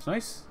 Nice, nice, nice,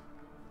 nice.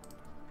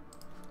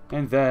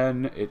 And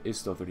then it is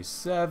still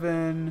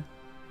 37.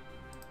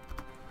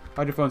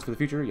 Hydrophones for the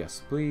future?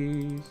 Yes,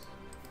 please.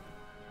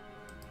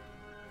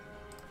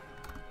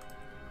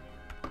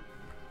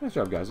 Nice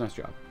job, guys. Nice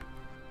job.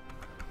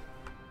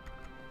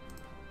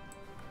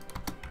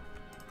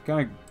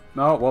 Kind of...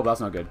 Oh, well,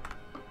 that's not good.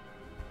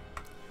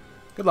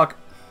 Good luck.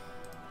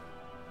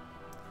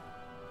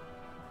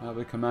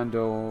 The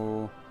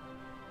commando...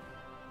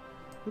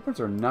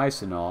 Blueprints are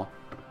nice and all.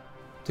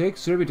 Take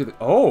Serbia to the...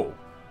 Oh!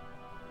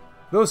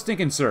 Those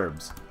stinking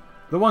Serbs.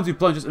 The ones who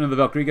plunged us into the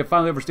Valkyrie have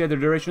finally overstayed their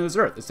duration on this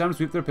earth. It's time to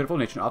sweep their pitiful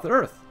nation off the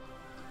earth.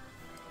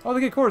 Oh, they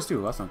get cores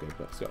too. That's not good,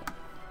 but still.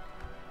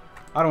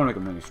 I don't want to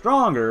make them any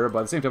stronger, but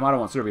at the same time, I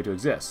don't want Serbia to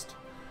exist.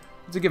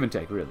 It's a give and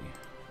take, really.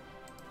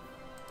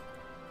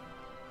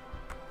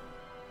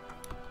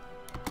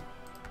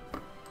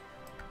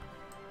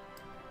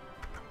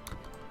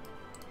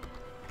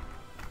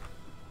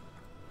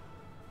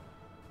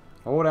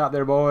 Hold out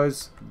there,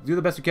 boys. Do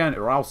the best you can,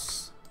 or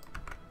else.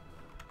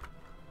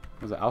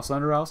 Was it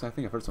Ausländer or else? I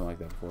think I've heard something like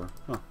that before.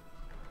 Huh.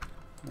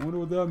 I wonder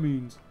what that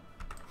means.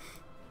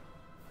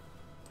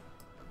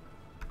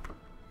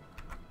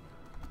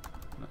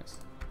 Nice.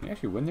 Can you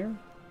actually win there?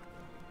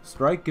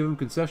 Strike, give him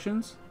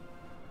concessions?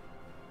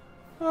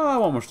 Oh, I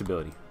want more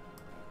stability.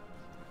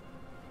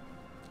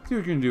 See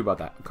what you can do about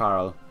that,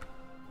 Karl.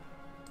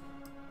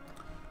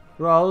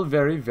 We're all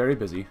very, very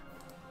busy.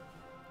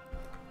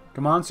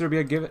 Come on,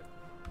 Serbia, give it.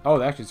 Oh,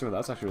 that's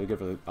actually really good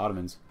for the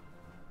Ottomans.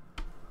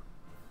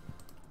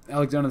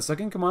 Alexander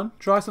II, come on.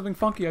 Try something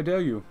funky, I dare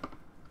you.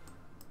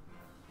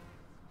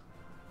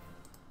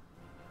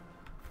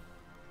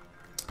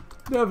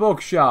 The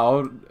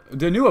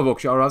new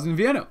Volksschau was in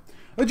Vienna.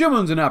 The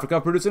Germans in Africa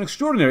produced an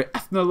extraordinary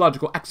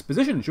ethnological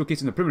exposition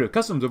showcasing the primitive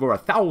customs of over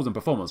 1,000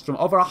 performers from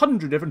over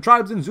 100 different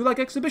tribes in zoo-like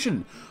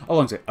exhibition,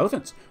 alongside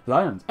elephants,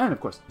 lions, and, of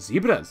course,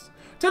 zebras.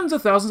 Tens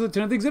of thousands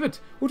attended the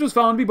exhibit, which was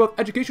found to be both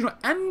educational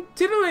and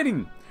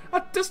titillating. A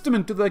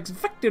testament to the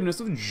effectiveness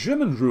of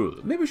German rule.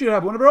 Maybe we should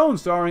have one of our own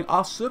starring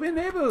our Serbian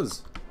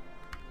neighbors.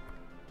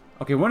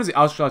 Okay, when is the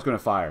Austrian going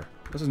to fire?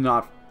 This is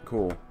not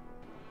cool.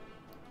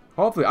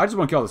 Hopefully, I just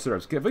want to kill all the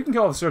Serbs. If we can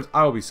kill all the Serbs,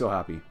 I will be so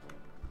happy.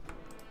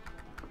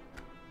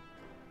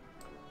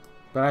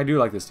 But I do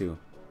like this too.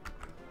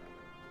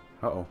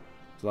 Uh-oh.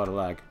 There's a lot of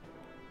lag.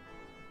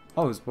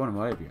 Oh, there's one in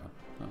Moravia.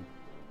 Oh.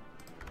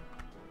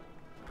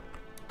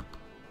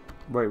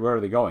 Wait, where are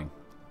they going?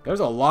 There's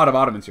a lot of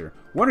Ottomans here.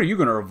 When are you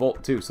going to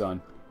revolt too,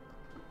 son?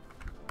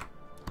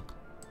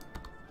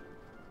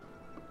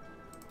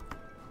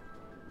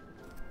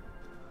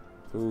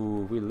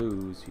 Ooh, we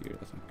lose here.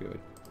 That's not good.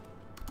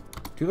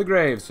 To the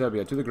grave,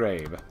 Serbia, to the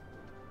grave.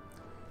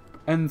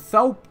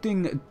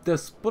 Enthaupting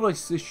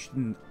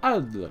despoilischen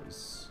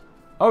Adlers.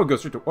 Oh, it goes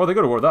straight to... Oh, they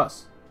go to war with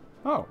us.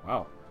 Oh,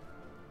 wow.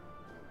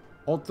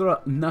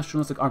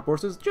 ultra-nationalistic armed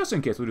forces, just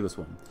in case we do this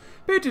one.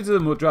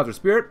 Patriotism will drive their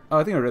spirit.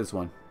 I think I read this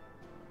one.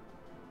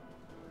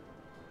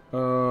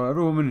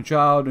 Every woman and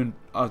child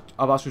of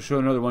Austria show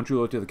another one true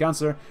loyalty to the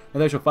Chancellor,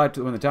 and they shall fight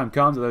when the time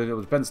comes, and they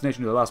will defend this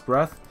nation to their last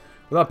breath.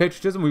 Without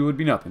patriotism, we would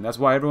be nothing. That's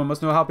why everyone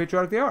must know how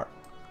patriotic they are.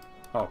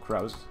 Oh,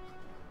 crap.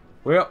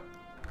 Well,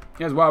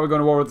 here's why we're going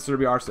to war with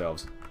Serbia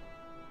ourselves.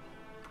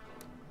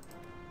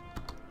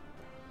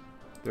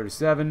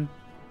 37.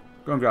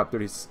 Go and grab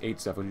 38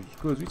 stuff, which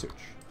includes research.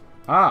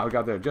 Ah, we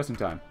got there just in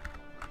time.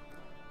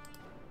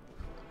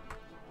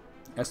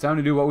 It's time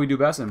to do what we do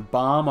best and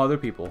bomb other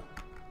people.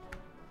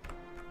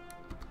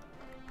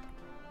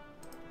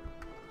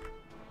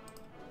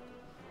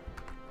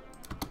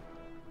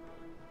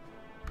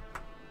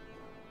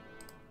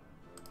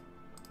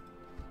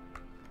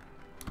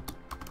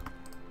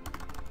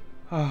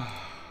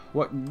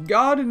 What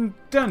God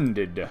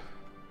intended.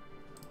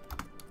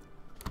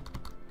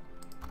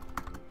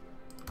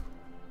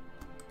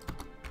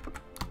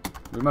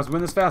 We must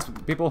win this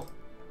fast, people.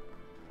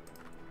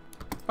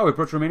 Oh, we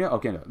approach Romania?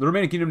 Okay, no. The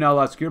Romanian kingdom now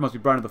lies secure, must be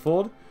brought into the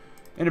fold.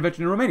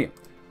 Intervention in Romania.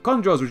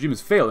 Kondra's regime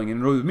is failing,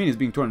 and Romania is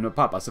being torn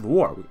apart by civil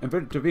war.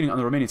 Intervening on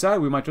the Romanian side,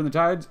 we might turn the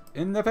tides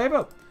in their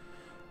favor.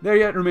 There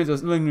yet remains a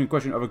lingering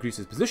question over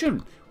Greece's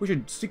position. We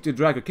should seek to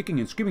drag her kicking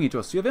and screaming into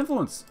a sea of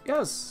influence.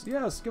 Yes,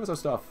 yes, give us our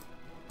stuff.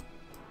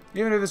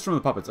 Even if it's from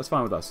the puppets, that's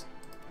fine with us.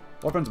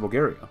 Our friends of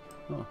Bulgaria.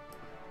 Oh.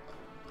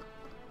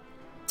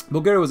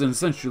 Bulgaria was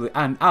essentially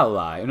an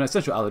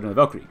essential ally during the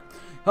Valkyrie,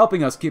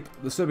 helping us keep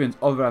the Serbians'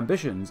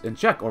 over-ambitions in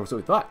check, or so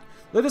we thought.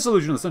 The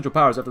dissolution of the Central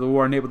Powers after the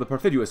war enabled the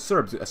perfidious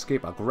Serbs to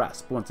escape our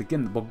grasp. Once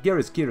again,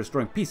 Bulgaria is key to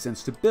restoring peace and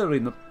stability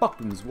in the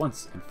Balkans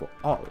once and for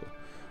all.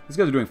 These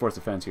guys are doing force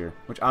defense here,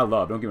 which I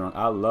love. Don't get me wrong,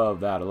 I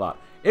love that a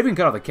lot. If we can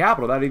cut off the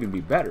capital, that'd even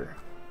be better.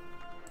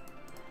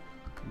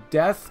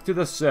 Death to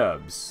the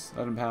Serbs.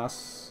 Let them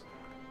pass.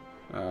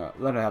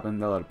 Let it happen,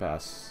 they'll let it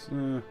pass.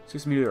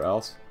 6 meter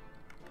else.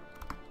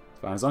 It's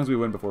fine, as long as we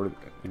win before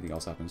anything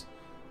else happens.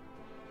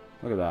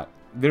 Look at that.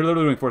 They're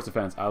literally doing force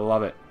defense. I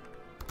love it.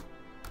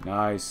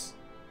 Nice.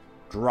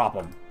 Drop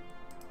them.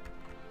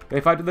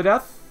 They fight to the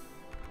death?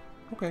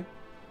 Okay.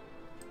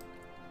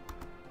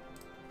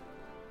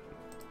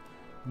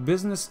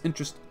 Business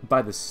interest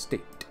by the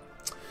state.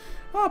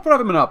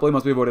 Private monopoly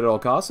must be avoided at all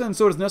costs, and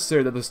so it is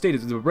necessary that the state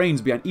is the brains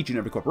behind each and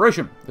every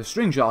corporation. The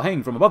string shall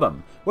hang from above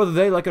them, whether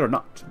they like it or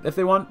not. If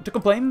they want to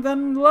complain,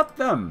 then let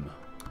them.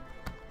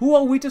 Who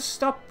are we to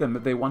stop them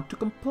if they want to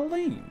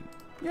complain?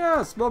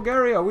 Yes,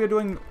 Bulgaria, we are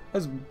doing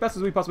as best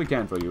as we possibly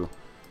can for you.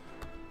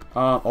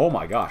 Oh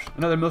my gosh,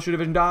 another military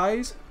division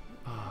dies?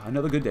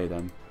 Another good day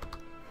then.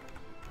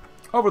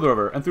 Over the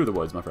river and through the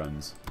woods, my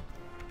friends.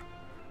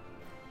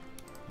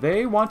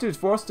 They wanted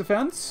force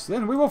defense?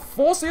 Then we will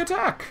force the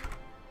attack!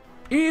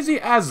 Easy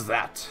as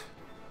that.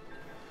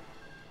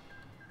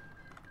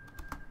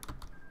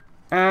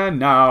 And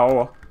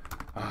now,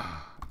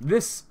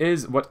 this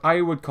is what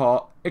I would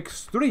call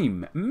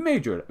extreme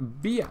major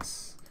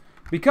BS.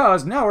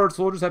 Because now our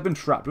soldiers have been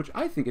trapped, which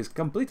I think is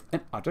complete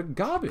and utter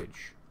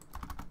garbage.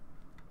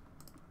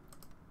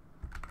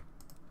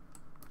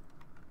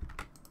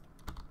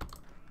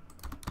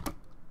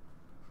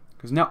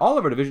 Because now all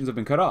of our divisions have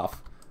been cut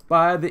off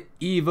by the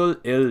evil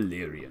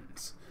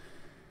Illyrians.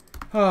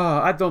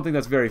 I don't think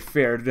that's very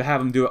fair to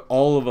have them do it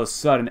all of a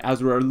sudden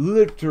as we're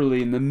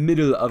literally in the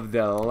middle of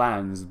their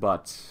lands,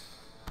 but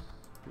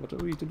what are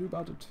we to do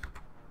about it?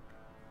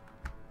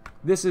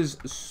 This is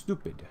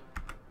stupid.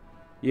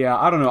 Yeah,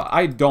 I don't know.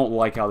 I don't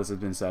like how this has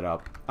been set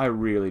up. I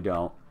really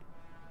don't.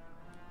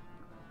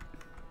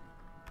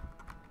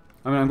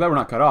 I mean, I'm glad we're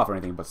not cut off or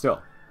anything, but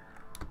still.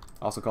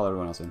 Also call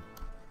everyone else in.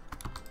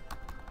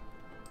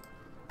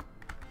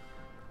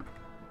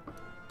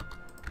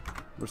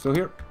 We're still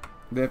here.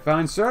 They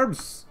find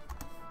Serbs?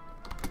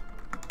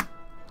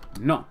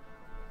 No.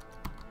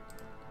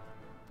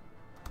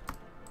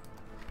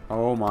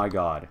 Oh my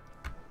god.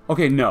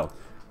 Okay, no.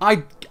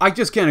 I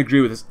just can't agree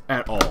with this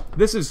at all.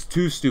 This is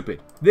too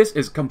stupid. This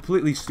is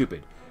completely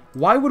stupid.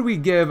 Why would we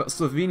give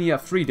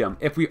Slovenia freedom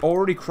if we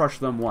already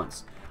crushed them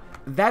once?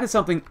 That is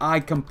something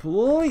I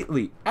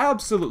completely,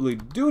 absolutely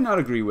do not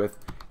agree with,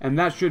 and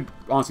that should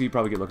honestly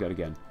probably get looked at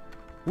again.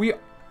 We...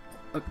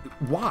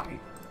 why?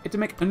 It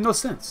makes no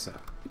sense.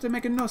 It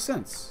makes no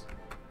sense.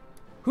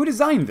 Who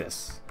designed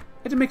this?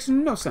 It makes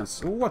no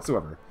sense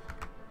whatsoever.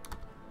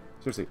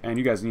 Seriously, and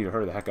you guys need to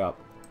hurry the heck up.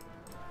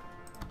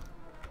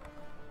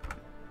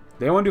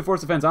 They want to do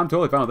force defense. I'm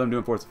totally fine with them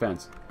doing force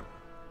defense.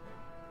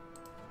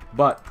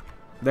 But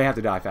they have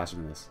to die faster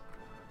than this.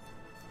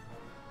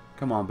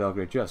 Come on,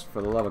 Belgrade, just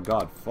for the love of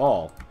God,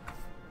 fall.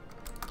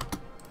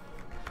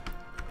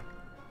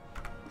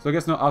 So I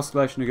guess no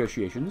Ausgleich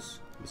negotiations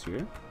this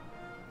year.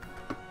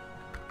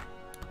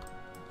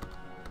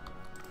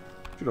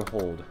 Should have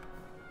hold.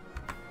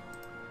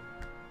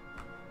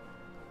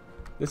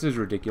 This is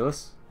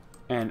ridiculous.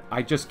 And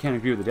I just can't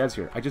agree with the devs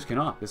here. I just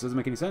cannot. This doesn't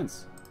make any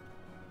sense.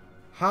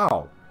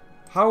 How?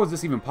 How is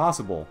this even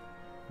possible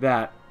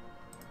that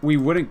we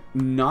wouldn't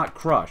not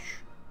crush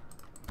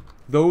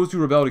those who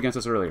rebelled against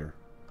us earlier?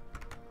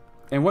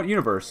 in what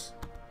universe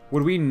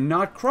would we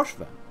not crush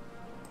them?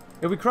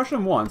 If we crush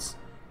them once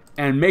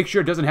and make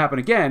sure it doesn't happen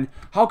again,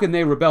 how can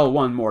they rebel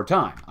one more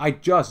time? I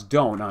just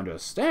don't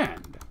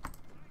understand.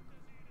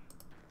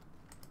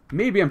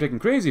 Maybe I'm taking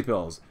crazy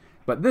pills,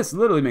 but this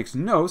literally makes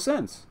no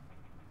sense.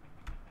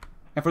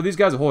 And for these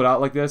guys to hold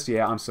out like this,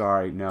 yeah, I'm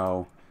sorry,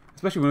 no.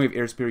 Especially when we have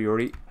air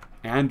superiority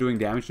and doing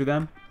damage to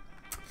them.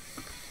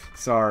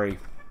 Sorry.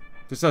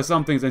 Just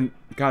some things in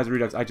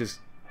Kaiserredux,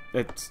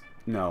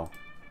 no.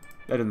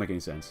 That doesn't make any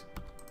sense.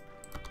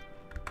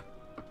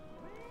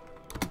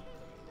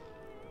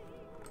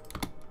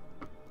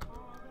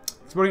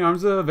 Exporting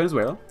arms to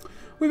Venezuela.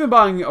 We've been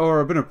buying,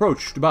 or been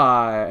approached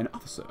by an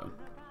officer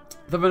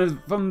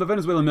from the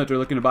Venezuelan military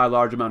looking to buy a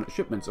large amount of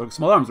shipments or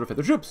small arms to refit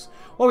their troops.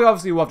 While we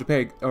obviously will have to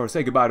pay or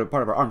say goodbye to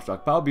part of our arms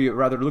stockpile, it'd be a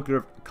rather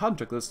lucrative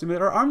contract to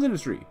stimulate our arms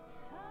industry.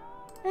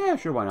 Yeah,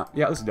 sure, why not?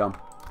 Yeah, this is dumb.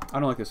 I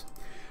don't like this.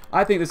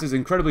 I think this is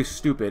incredibly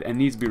stupid and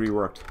needs to be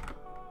reworked.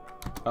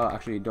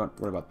 Actually, don't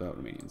worry about the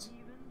Romanians.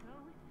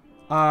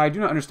 I do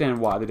not understand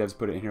why the devs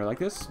put it in here like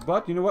this,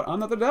 but you know what?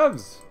 I'm not the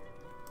devs.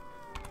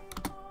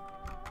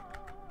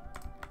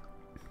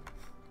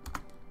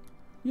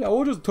 Yeah,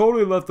 we'll just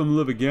totally let them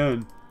live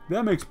again.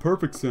 That makes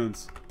perfect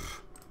sense.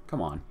 Pfft,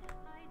 come on.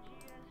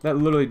 That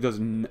literally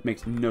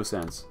makes no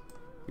sense.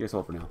 You guys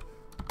hold for now.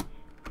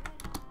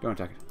 Don't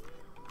attack it.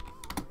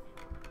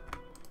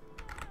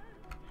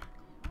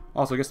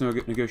 Also, I guess no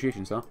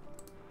negotiations, huh?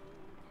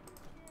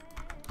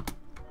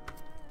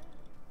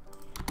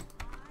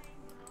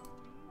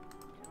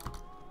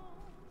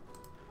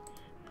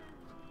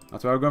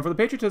 That's why we're going for the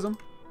patriotism.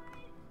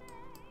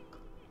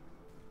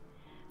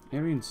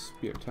 Aryan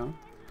Spirit, huh?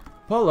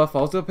 Pola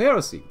falls to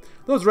heresy.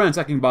 Those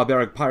ransacking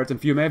barbaric pirates and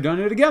few may have done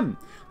it again.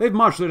 They've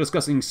marched their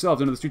disgusting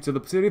selves into the streets of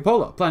the city of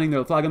Pola, planting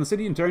their flag on the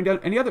city and tearing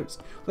down any others.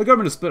 The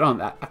government is split on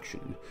that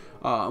action.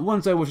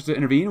 One side wishes to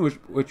intervene,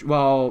 which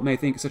while may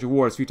think such a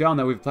war is futile and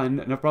that we've planned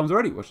enough problems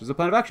already, which is a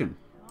plan of action.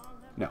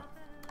 No.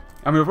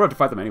 I mean, we're about to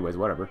fight them anyways,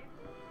 whatever.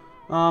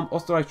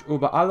 Österreich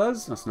über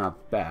alles. That's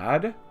not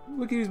bad.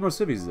 We could use more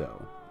cities,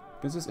 though.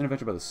 Business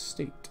intervention by the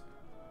state.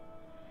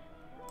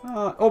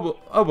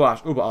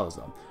 Oberlash über alles,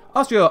 though.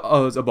 Austria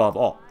is above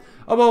all.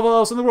 Above all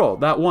else in the world.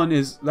 That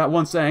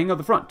one saying of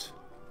the front.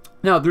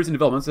 Now, the recent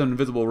developments and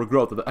invisible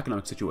regrowth of the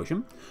economic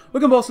situation, we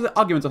can bolster the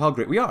arguments of how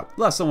great we are,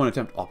 lest someone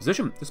attempt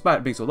opposition.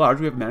 Despite being so large,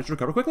 we have managed to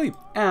recover quickly.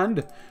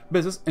 And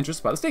business interests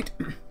by the state.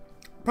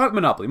 Private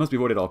monopoly must be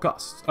avoided at all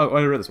costs. Oh,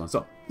 I read this one.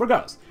 So,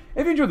 regardless,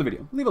 if you enjoyed the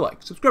video, leave a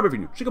like, subscribe if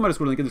you're new, check out my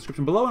Discord link in the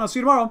description below, and I'll see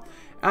you tomorrow,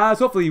 as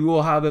hopefully we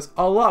will have this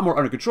a lot more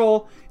under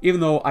control,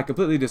 even though I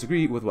completely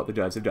disagree with what the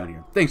devs have done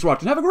here. Thanks for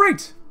watching, have a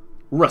great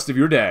rest of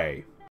your day.